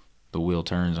the wheel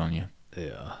turns on you.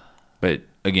 Yeah. But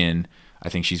again, I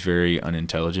think she's very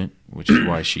unintelligent, which is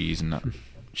why she's not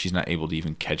able to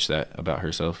even catch that about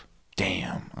herself.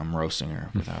 Damn, I'm roasting her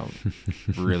without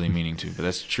really meaning to, but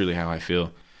that's truly how I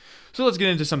feel. So let's get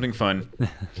into something fun.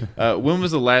 When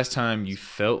was the last time you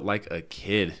felt like a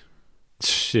kid?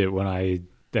 Shit, when I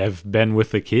have been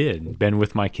with my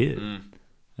kid.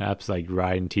 Apps like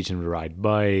teaching him to ride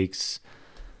bikes,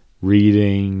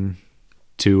 reading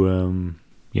to him,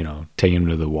 taking him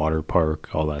to the water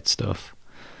park, all that stuff.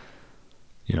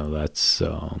 That's,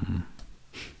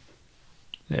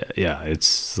 yeah,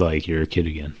 it's like you're a kid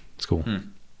again. It's cool.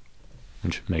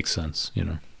 Which makes sense,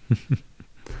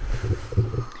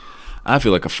 I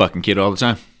feel like a fucking kid all the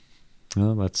time.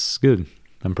 Well, that's good.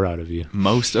 I'm proud of you.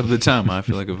 Most of the time, I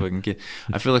feel like a fucking kid.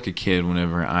 I feel like a kid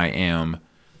whenever I am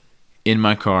in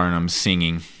my car and I'm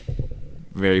singing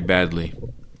very badly,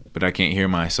 but I can't hear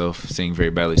myself sing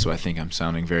very badly, so I think I'm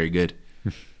sounding very good.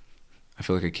 I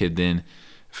feel like a kid then.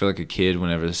 I feel like a kid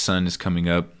whenever the sun is coming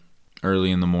up early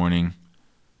in the morning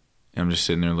and I'm just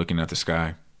sitting there looking at the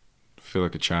sky. I feel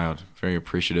like a child, very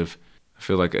appreciative. I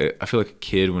feel like a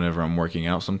kid whenever I'm working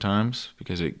out sometimes,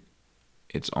 because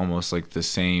it's almost like the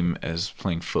same as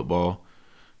playing football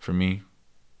for me,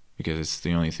 because it's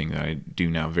the only thing that I do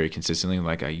now very consistently,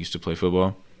 like I used to play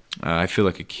football. I feel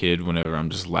like a kid whenever I'm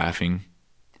just laughing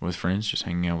with friends, just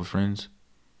hanging out with friends.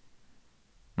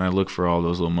 And I look for all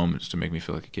those little moments to make me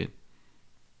feel like a kid.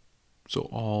 So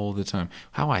all the time.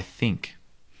 How I think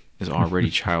is already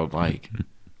childlike.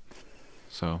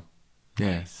 So,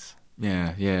 yes.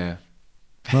 Yeah.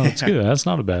 Well, it's good. That's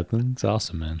not a bad thing. It's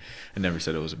awesome, man. I never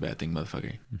said it was a bad thing,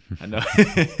 motherfucker. I know.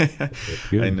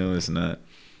 I know it's not.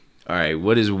 All right.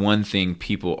 What is one thing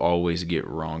people always get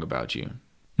wrong about you?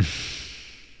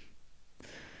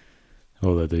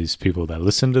 Well, that these people that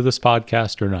listen to this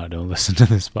podcast or not don't listen to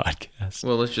this podcast.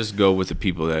 Well, let's just go with the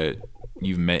people that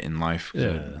you've met in life.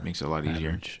 Yeah. It makes it a lot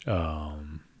easier.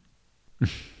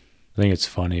 I think it's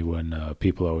funny when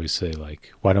people always say,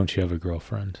 like, why don't you have a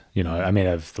girlfriend? I mean,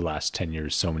 of the last 10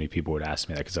 years, so many people would ask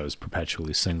me that because I was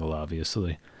perpetually single,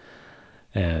 obviously.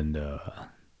 And,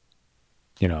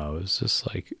 I was just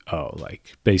like,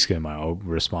 basically my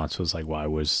response was like, why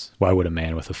would a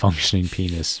man with a functioning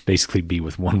penis basically be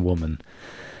with one woman?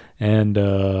 And,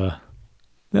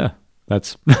 yeah,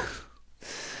 that's...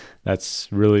 was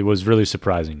really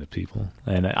surprising to people.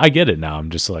 And I get it now.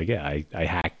 I'm just like, yeah, I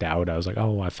hacked out. I was like,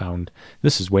 oh, I found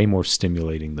this is way more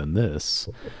stimulating than this.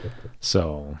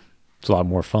 So It's a lot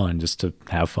more fun just to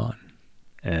have fun.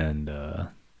 And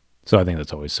so I think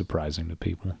that's always surprising to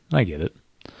people. I get it.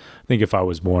 I think if I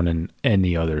was born in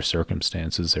any other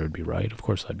circumstances, they would be right. Of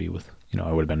course, I'd be with,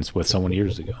 I would have been with someone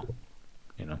years ago.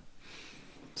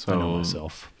 So I know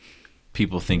myself.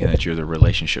 People thinking that you're the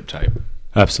relationship type.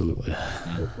 Absolutely.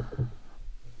 I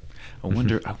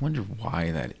wonder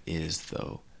why that is,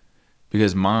 though.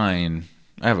 Because mine,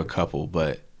 I have a couple,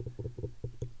 but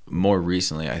more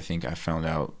recently, I think I found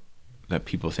out that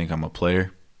people think I'm a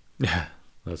player. Yeah.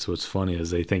 That's what's funny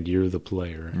is they think you're the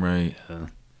player. Right. Yeah.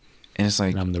 And it's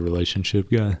like, I'm the relationship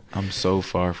guy. I'm so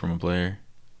far from a player.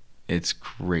 It's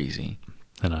crazy.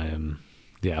 And I am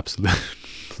the absolute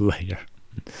player.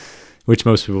 Which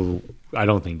most people, I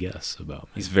don't think, guess about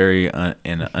me. He's very an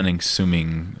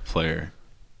unassuming player.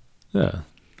 Yeah.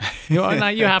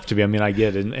 And you have to be. I mean, I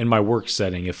get it. In my work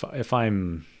setting, if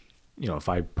I'm, if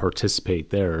I participate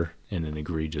there in an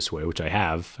egregious way, which I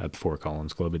have at the Fort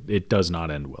Collins Club, it does not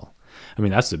end well. I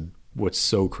mean, that's what's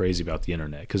so crazy about the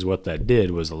internet, because what that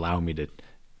did was allow me to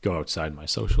go outside my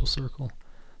social circle.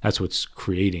 That's what's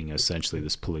creating essentially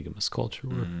this polygamous culture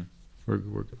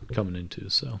we're coming into.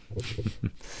 So,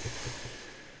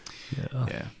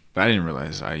 yeah. But I didn't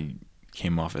realize I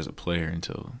came off as a player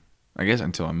until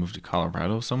I moved to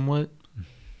Colorado somewhat.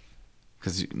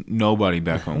 Because nobody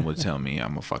back home would tell me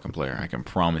I'm a fucking player. I can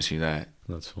promise you that.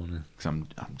 That's funny. Because I'm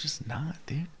just not,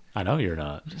 dude. I know you're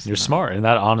not. You're smart, and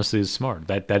that honestly is smart.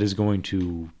 That is going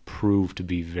to prove to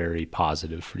be very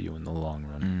positive for you in the long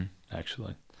run,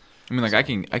 actually. I mean, like, I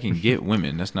can get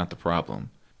women. That's not the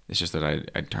problem. It's just that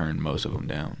I turn most of them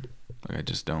down. Like, I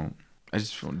just don't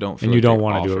feel and you don't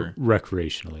want to do it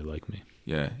recreationally like me.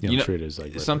 Yeah. You don't treat it as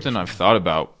like something I've thought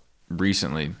about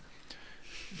recently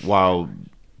while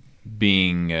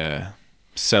being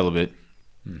celibate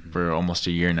for almost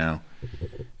a year now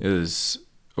is,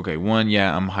 okay, one,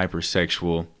 yeah, I'm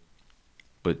hypersexual,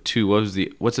 but two,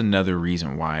 what's another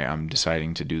reason why I'm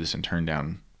deciding to do this and turn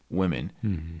down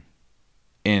women?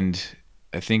 And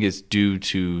I think it's due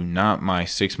to not my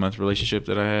 6-month relationship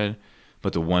that I had,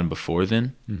 but the one before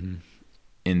then,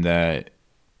 in that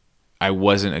I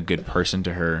wasn't a good person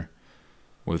to her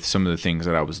with some of the things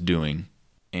that I was doing.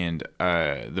 And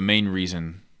the main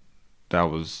reason that I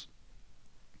was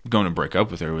going to break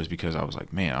up with her was because I was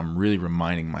like, man, I'm really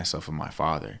reminding myself of my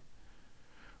father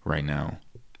right now.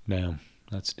 Damn,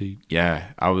 that's deep. Yeah,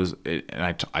 and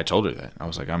I told her that. I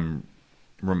was like, I'm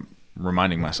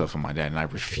reminding myself of my dad, and I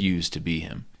refused to be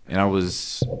him. And I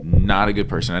was not a good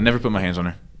person. I never put my hands on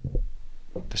her.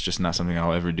 That's just not something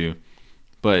I'll ever do.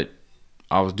 But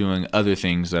I was doing other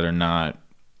things that are not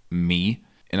me,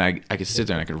 and I could sit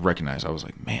there and I could recognize. I was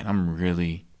like, man, I'm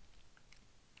really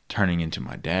turning into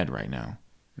my dad right now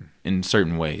in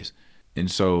certain ways.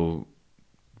 And so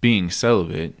being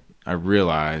celibate, I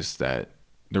realized that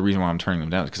the reason why I'm turning them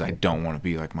down is because I don't want to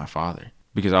be like my father.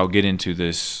 Because I'll get into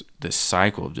this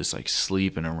cycle of just like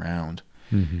sleeping around.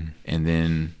 And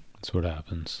then that's what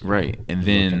happens. Right. And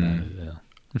then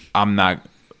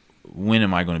when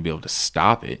am I going to be able to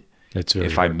stop it? It's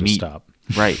very hard to stop.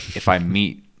 Right. If I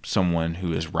meet someone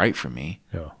who is right for me,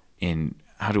 and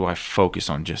how do I focus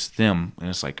on just them? And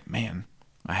it's like, man,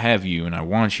 I have you and I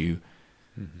want you,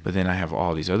 but then I have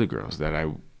all these other girls that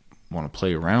I want to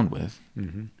play around with.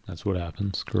 That's what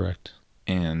happens. Correct.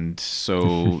 And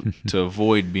so to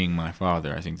avoid being my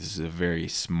father, I think this is a very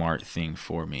smart thing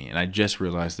for me. And I just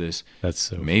realized this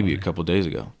maybe a couple days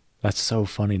ago. That's so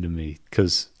funny to me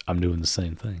because I'm doing the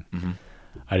same thing.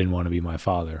 I didn't want to be my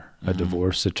father, a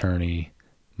divorce attorney,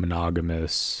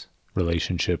 monogamous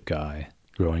relationship guy,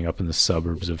 growing up in the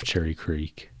suburbs of Cherry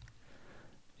Creek,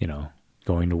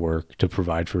 going to work to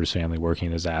provide for his family,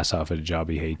 working his ass off at a job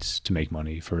he hates to make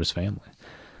money for his family.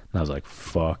 And I was like,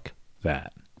 fuck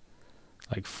that.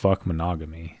 Like, fuck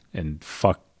monogamy and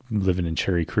fuck living in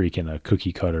Cherry Creek in a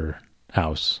cookie cutter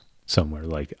house somewhere.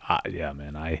 Like, yeah,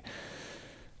 man,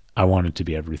 I wanted to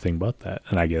be everything but that.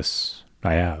 And I guess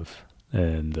I have.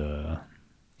 And,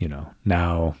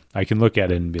 now I can look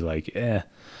at it and be like,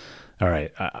 all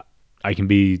right, I can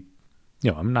be,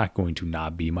 I'm not going to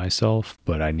not be myself,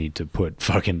 but I need to put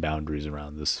fucking boundaries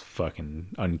around this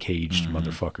fucking uncaged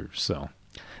motherfucker. So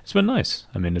it's been nice.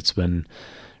 I mean, it's been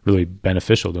really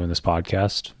beneficial doing this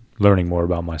podcast, learning more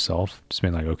about myself, just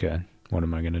being like, okay, what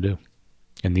am I going to do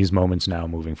in these moments now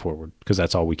moving forward? Because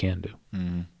that's all we can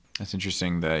do. That's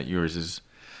interesting that yours is,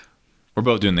 we're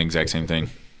both doing the exact same thing,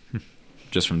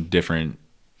 just from different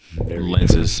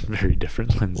lenses. Very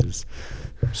different lenses.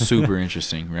 Super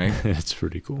interesting, right? It's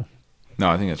pretty cool. No,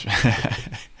 I think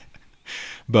that's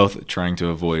both trying to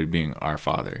avoid being our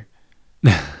father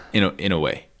in a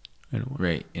way.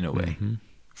 Right, in a way.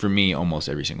 For me, almost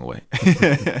every single way.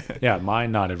 Yeah,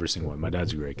 mine, not every single way. My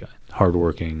dad's a great guy.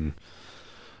 Hardworking.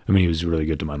 I mean, he was really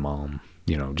good to my mom.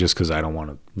 You know, just because I don't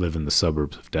want to live in the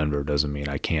suburbs of Denver doesn't mean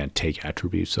I can't take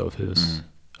attributes of his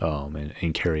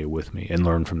and carry it with me and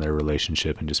learn from their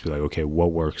relationship and just be like, okay,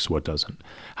 what works, what doesn't?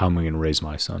 How am I going to raise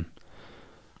my son?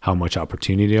 How much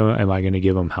opportunity am I going to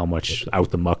give him? How much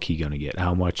out the muck he going to get?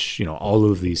 How much, you know, all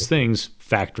of these things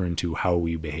factor into how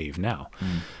we behave now.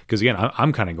 Because again,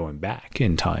 I'm kind of going back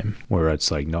in time where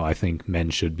it's like, no, I think men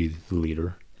should be the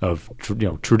leader of,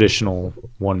 traditional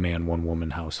one man, one woman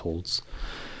households.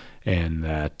 And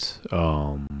that,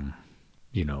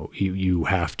 you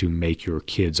have to make your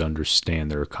kids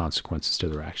understand there are consequences to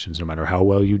their actions. No matter how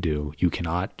well you do, you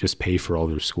cannot just pay for all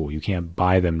their school. You can't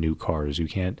buy them new cars. You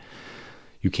can't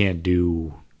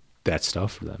do that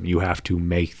stuff for them. You have to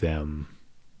make them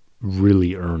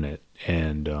really earn it.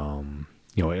 And,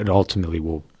 it ultimately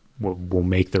will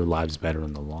make their lives better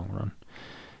in the long run,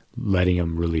 letting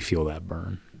them really feel that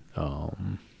burn.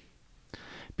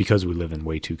 Because we live in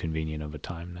way too convenient of a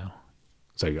time now.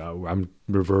 It's like, I'm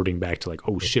reverting back to like,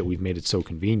 oh shit, we've made it so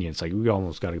convenient. It's like, we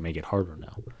almost got to make it harder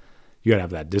now. You got to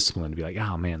have that discipline to be like,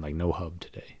 oh man, like no hub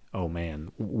today. Oh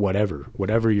man, whatever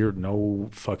no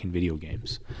fucking video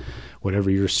games, whatever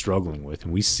you're struggling with.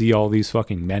 And we see all these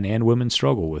fucking men and women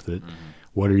struggle with it.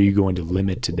 What are you going to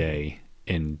limit today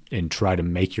and try to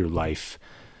make your life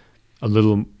a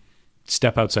little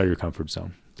step outside your comfort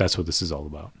zone? That's what this is all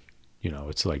about.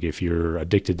 It's like if you're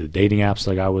addicted to dating apps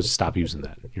like I was, stop using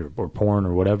that. Or porn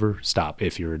or whatever, stop.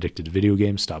 If you're addicted to video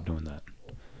games, stop doing that.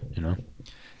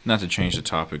 Not to change the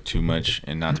topic too much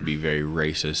and not to be very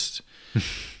racist,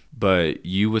 but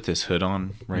you with this hood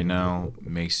on right now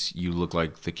makes you look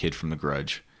like the kid from The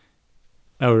Grudge.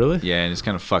 Oh, really? Yeah, and it's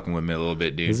kind of fucking with me a little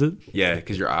bit, dude. Is it? Yeah,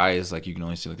 because your eyes, like, you can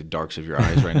only see, like, the darks of your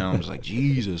eyes right now. I'm just like,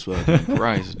 Jesus fucking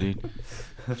Christ, dude.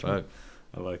 Fuck.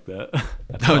 I like that.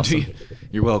 That's awesome. Dude,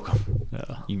 you're welcome.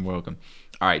 Yeah. You're welcome.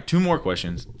 All right, 2 more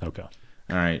questions. Okay.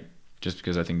 All right, just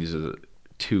because I think these are the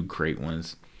 2 great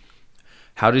ones.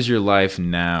 How does your life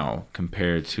now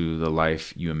compare to the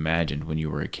life you imagined when you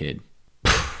were a kid?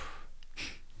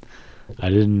 I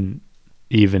didn't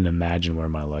even imagine where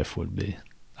my life would be.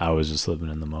 I was just living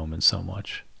in the moment so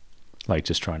much, like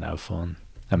just trying to have fun.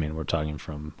 I mean, we're talking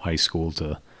from high school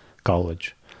to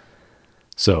college.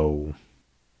 So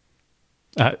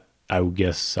I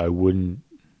guess I wouldn't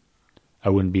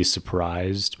be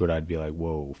surprised, but I'd be like,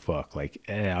 whoa, fuck. Like,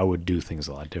 I would do things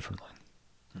a lot differently.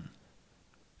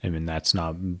 I mean, that's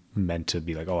not meant to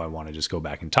be like, oh, I want to just go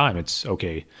back in time. It's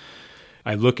okay.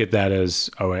 I look at that as,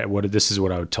 all right, this is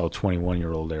what I would tell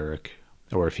 21-year-old Eric,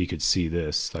 or if he could see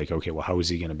this, like, okay, well, how is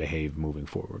he going to behave moving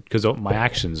forward? Because my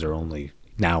actions are only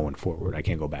now and forward. I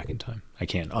can't go back in time. I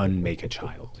can't unmake a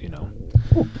child,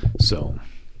 So,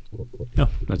 yeah,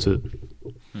 that's it.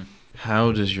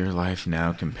 How does your life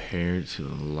now compare to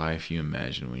the life you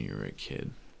imagined when you were a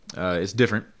kid? It's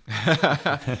different.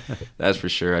 That's for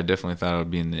sure. I definitely thought I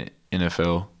would be in the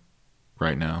NFL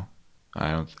right now.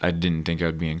 I didn't think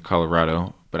I'd be in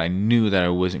Colorado, but I knew that I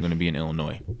wasn't going to be in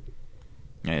Illinois.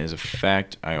 And as a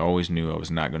fact, I always knew I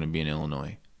was not going to be in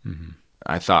Illinois. Mm-hmm.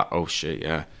 I thought, oh shit,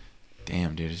 yeah.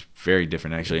 Damn, dude, it's very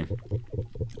different actually.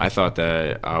 I thought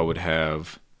that I would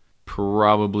have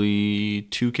probably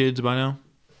 2 kids by now.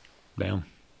 Damn.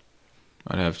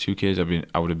 I'd have 2 kids.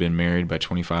 I would have been married by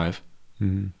 25.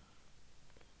 Mm-hmm.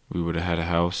 We would have had a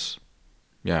house.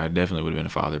 Yeah, I definitely would have been a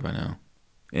father by now.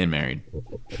 And married.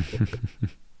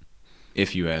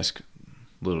 If you ask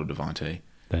little DeVanté.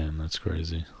 Damn, that's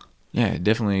crazy. Yeah, it's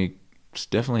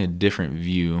definitely a different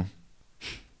view.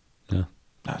 Yeah.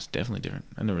 No, it's definitely different.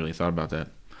 I never really thought about that.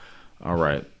 All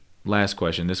right. Last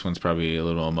question. This one's probably a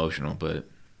little emotional, but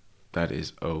that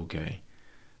is okay.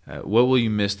 What will you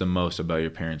miss the most about your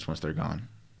parents once they're gone?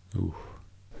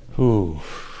 Ooh.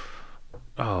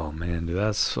 Oh, man, dude,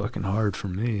 that's fucking hard for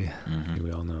me. Mm-hmm.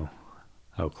 We all know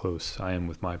how close I am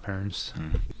with my parents.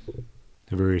 Mm-hmm.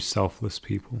 They're very selfless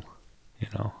people,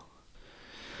 Yeah,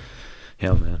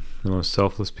 man, the most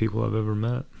selfless people I've ever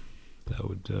met. That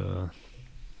would,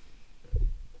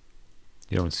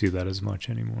 you don't see that as much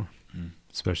anymore,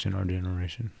 especially in our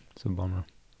generation. It's a bummer.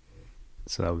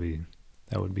 So that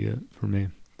would be it for me. Is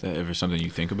that ever something you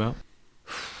think about?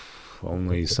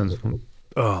 Only since,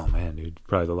 oh man, dude,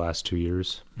 probably the last 2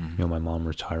 years. Mm-hmm. My mom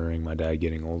retiring, my dad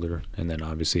getting older, and then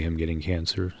obviously him getting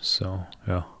cancer. So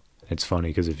yeah, it's funny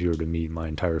because if you were to meet my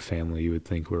entire family, you would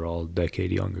think we're all a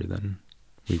decade younger than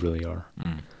we really are.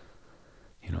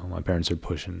 My parents are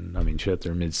pushing, they're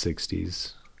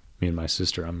mid-60s. Me and my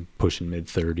sister, I'm pushing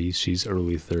mid-30s. She's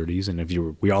early 30s. And if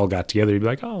we all got together, you'd be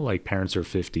like, oh, like parents are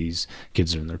 50s,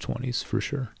 kids are in their 20s for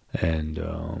sure.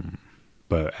 And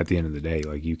but at the end of the day,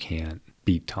 like, you can't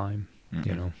beat time.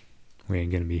 You know, we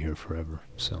ain't gonna be here forever.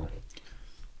 So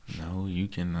no, you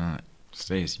cannot.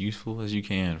 Stay as useful as you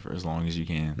can for as long as you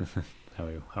can.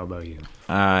 How about you?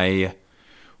 I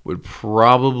would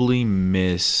probably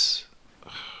miss,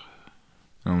 I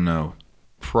don't know,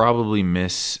 probably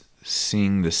miss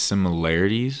seeing the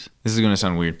similarities. This is going to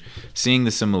sound weird. Seeing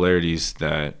the similarities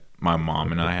that my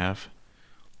mom and I have.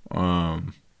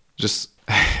 Just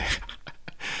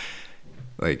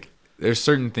like, there's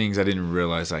certain things I didn't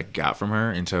realize I got from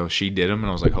her until she did them. And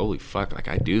I was like, holy fuck, like,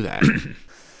 I do that.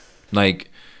 Like,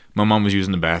 my mom was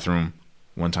using the bathroom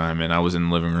one time and I was in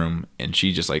the living room and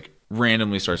she just like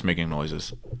randomly starts making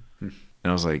noises. And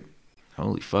I was like,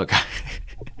 holy fuck.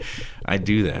 I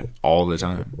do that all the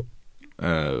time.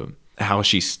 How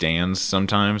she stands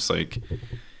sometimes, like,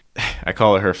 I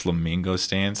call it her flamingo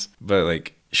stance, but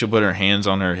like, she'll put her hands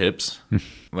on her hips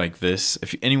like this.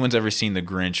 If anyone's ever seen the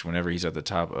Grinch, whenever he's at the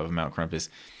top of Mount Crumpus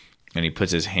and he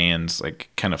puts his hands like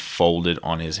kind of folded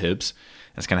on his hips,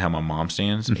 that's kind of how my mom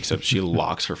stands, except she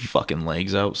locks her fucking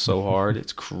legs out so hard.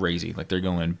 It's crazy. Like, they're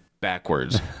going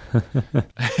backwards.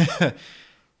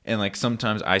 And like,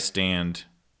 sometimes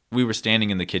we were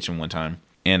standing in the kitchen one time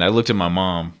and I looked at my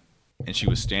mom and she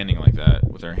was standing like that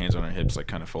with her hands on her hips, like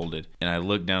kind of folded. And I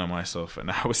looked down at myself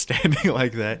and I was standing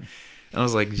like that. And I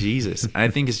was like, Jesus. I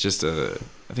think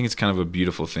it's kind of a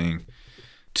beautiful thing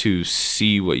to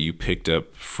see what you picked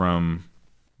up from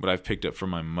what I've picked up from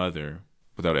my mother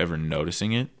without ever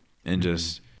noticing it, and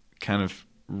just kind of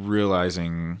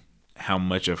realizing how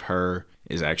much of her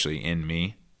is actually in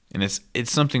me. And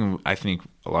it's something I think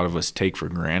a lot of us take for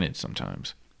granted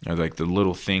sometimes. Or like the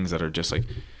little things that are just like,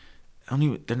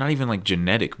 they're not even like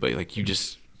genetic, but like you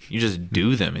just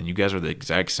do them and you guys are the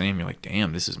exact same. You're like,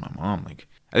 damn, this is my mom. Like,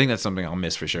 I think that's something I'll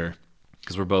miss for sure,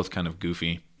 because we're both kind of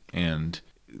goofy and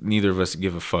neither of us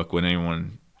give a fuck what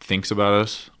anyone thinks about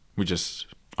us. We just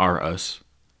are us.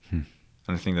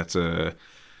 And I think that's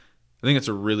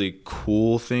a really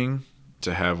cool thing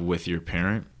to have with your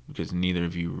parent, because neither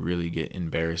of you really get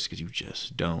embarrassed because you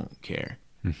just don't care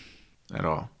at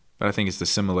all. But I think it's the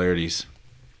similarities.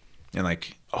 And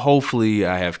like, hopefully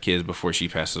I have kids before she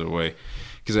passes away,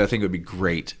 because I think it would be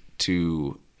great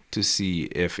to see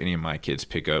if any of my kids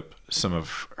pick up some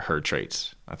of her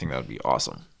traits. I think that would be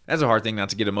awesome. That's a hard thing not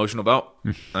to get emotional about.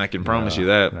 I can promise you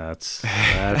that. That's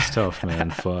tough, man.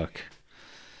 Fuck.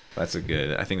 I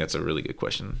think that's a really good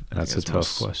question. That's a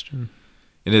tough question.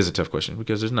 It is a tough question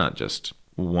because there's not just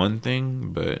one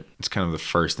thing, but it's kind of the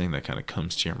first thing that kind of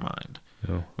comes to your mind.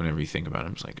 Yeah. Whenever you think about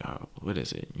it, it's like, oh, what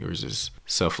is it? Yours is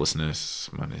selflessness.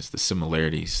 Mine is the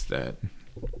similarities that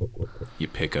you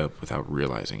pick up without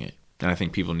realizing it. And I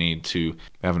think people need to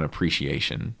have an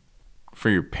appreciation for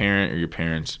your parent or your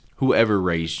parents, whoever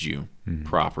raised you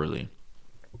properly.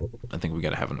 I think we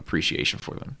got to have an appreciation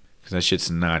for them, because that shit's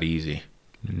not easy.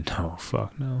 No,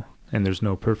 fuck no. And there's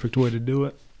no perfect way to do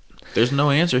it. There's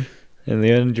no answer. In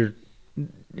the end,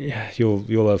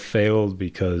 you'll have failed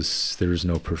because there's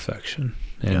no perfection.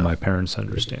 And my parents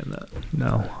understand that.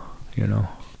 No,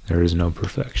 there is no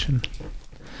perfection.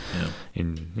 Yeah.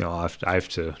 And I have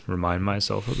to remind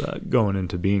myself of that going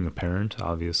into being a parent.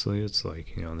 Obviously, it's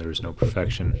like, there's no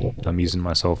perfection. I'm easing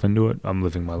myself into it. I'm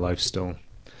living my life still.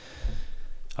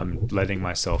 I'm letting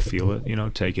myself feel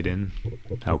it, take it in,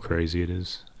 how crazy it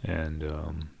is,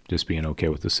 and just being okay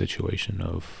with the situation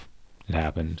of it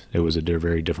happened. It was a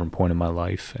very different point in my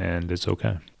life, and it's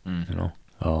okay. Got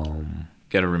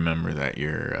to remember that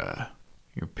your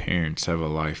parents have a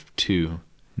life too,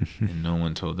 and no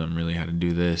one told them really how to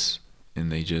do this,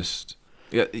 and they just.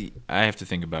 I have to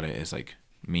think about it as like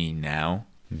me now.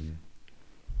 Mm-hmm.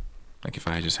 Like, if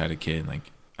I just had a kid,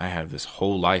 like, I have this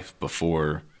whole life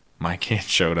before my kid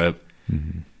showed up,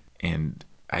 and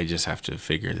I just have to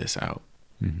figure this out.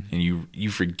 And you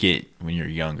forget when you're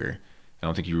younger. I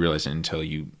don't think you realize it until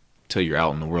you're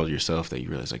out in the world yourself, that you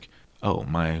realize, like, oh,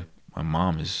 my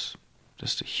mom is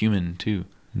just a human too.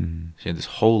 She had this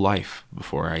whole life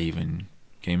before I even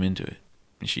came into it,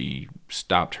 and she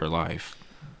stopped her life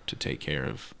to take care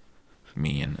of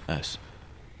me and us.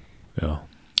 Yeah,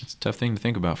 it's a tough thing to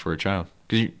think about for a child,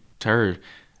 because I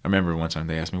remember one time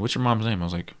they asked me, "What's your mom's name?" I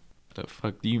was like, "What the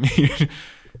fuck do you mean?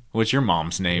 What's your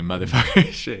mom's name,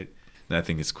 motherfucker?" Shit. And I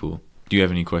think it's cool. Do you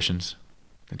have any questions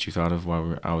that you thought of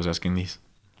while I was asking these?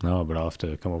 No, but I'll have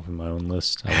to come up with my own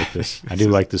list. I like this. I do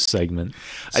like this segment.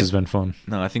 This has been fun.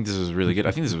 No, I think this was really good.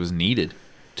 I think this was needed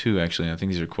too, actually. I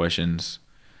think these are questions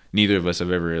neither of us have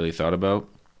ever really thought about.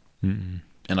 Mm-mm.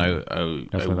 And I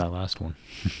definitely that last one.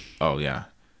 Oh yeah.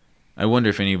 I wonder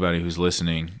if anybody who's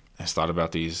listening has thought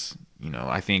about these.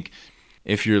 I think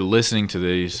if you're listening to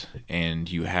these and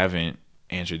you haven't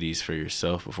answered these for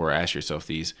yourself before, ask yourself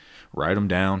these, write them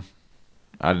down.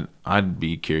 I'd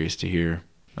be curious to hear.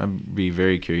 I'd be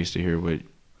very curious to hear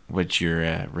what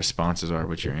your responses are,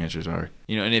 what your answers are.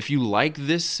 And if you like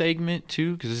this segment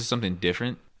too, because this is something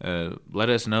different, let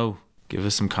us know. Give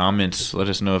us some comments. Let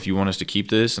us know if you want us to keep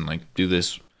this and like do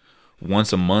this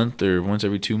once a month or once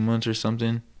every 2 months or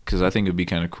something. Because I think it'd be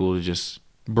kind of cool to just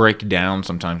break down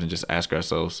sometimes and just ask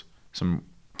ourselves some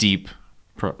deep,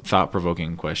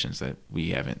 thought-provoking questions that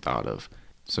we haven't thought of.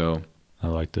 So I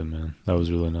liked it, man. That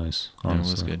was really nice. Honestly.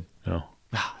 It was good. Yeah.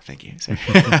 Thank you.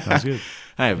 That's good.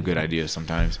 I have good ideas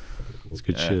sometimes. It's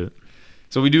good shit.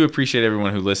 So we do appreciate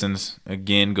everyone who listens.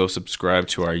 Again, go subscribe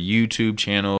to our YouTube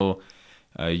channel.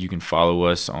 You can follow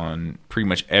us on pretty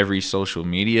much every social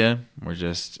media. We're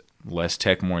just Less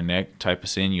Tech, More Neck. Type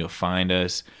us in. You'll find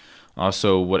us.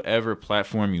 Also, whatever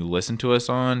platform you listen to us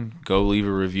on, go leave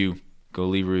a review.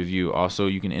 Also,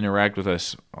 you can interact with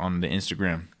us on the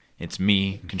Instagram. It's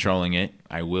me controlling it.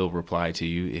 I will reply to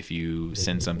you if you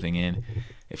send something in.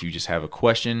 If you just have a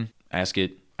question, ask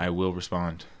it. I will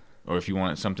respond. Or if you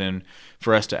want something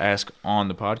for us to ask on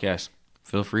the podcast,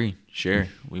 feel free. Share.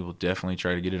 We will definitely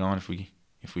try to get it on if we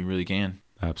really can.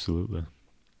 Absolutely.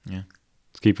 Yeah.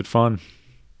 Let's keep it fun.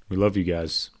 We love you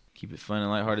guys. Keep it fun and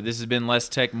lighthearted. This has been Less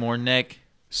Tech, More Neck.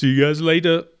 See you guys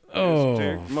later. Less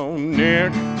Tech, More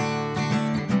Neck.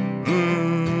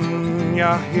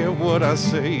 Y'all hear what I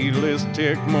say? Let's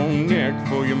take more neck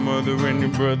for your mother and your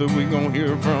brother. We gon'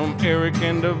 hear from Eric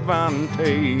and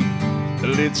DeVanté.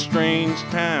 It's strange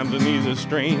times and these are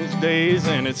strange days,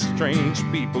 and it's strange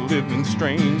people living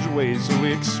strange ways. So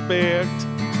expect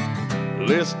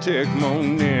Let's take more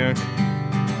neck.